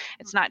to us.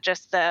 It's not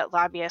just the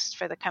lobbyists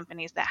for the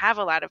companies that have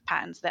a lot of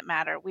patents that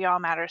matter. We all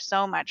matter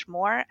so much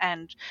more,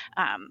 and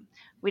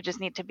we just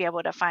need to be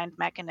able to find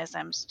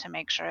mechanisms to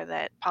make sure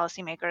that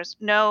policymakers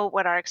know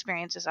what our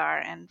experiences are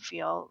and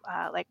feel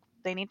like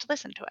they need to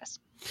listen to us.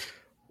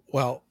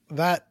 Well,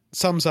 that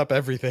sums up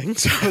everything.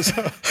 So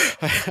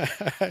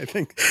I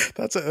think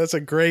that's a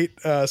great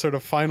sort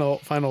of final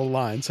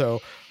line.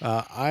 So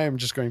I am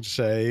just going to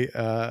say,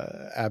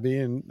 Abby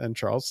and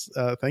Charles,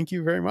 thank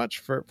you very much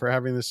for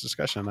having this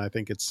discussion. I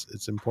think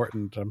it's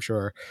important. I'm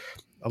sure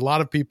a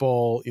lot of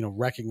people,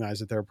 recognize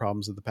that there are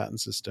problems with the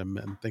patent system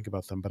and think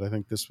about them. But I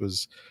think this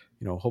was,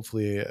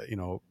 hopefully,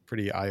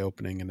 pretty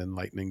eye-opening and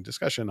enlightening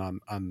discussion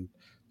on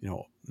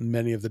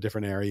many of the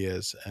different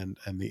areas and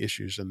the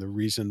issues and the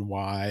reason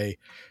why,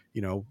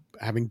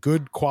 having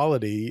good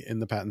quality in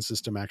the patent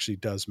system actually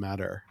does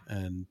matter.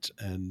 And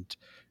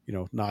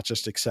not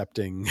just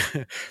accepting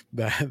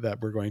that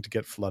we're going to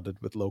get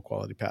flooded with low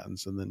quality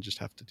patents and then just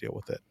have to deal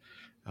with it.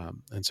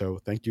 And so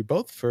thank you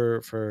both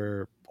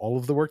for all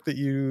of the work that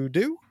you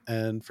do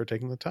and for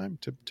taking the time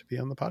to be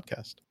on the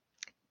podcast.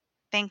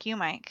 Thank you,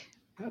 Mike.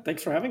 Yeah,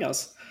 thanks for having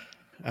us.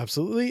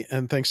 Absolutely.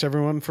 And thanks to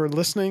everyone for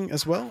listening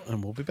as well.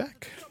 And we'll be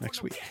back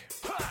next week.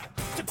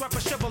 To grab a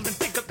shovel and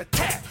dig up the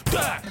tap.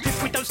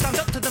 If we don't stand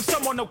up to them,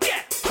 someone will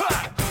get.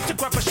 To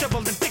grab a shovel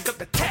and dig up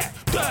the tap.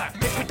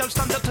 If we don't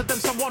stand up to them,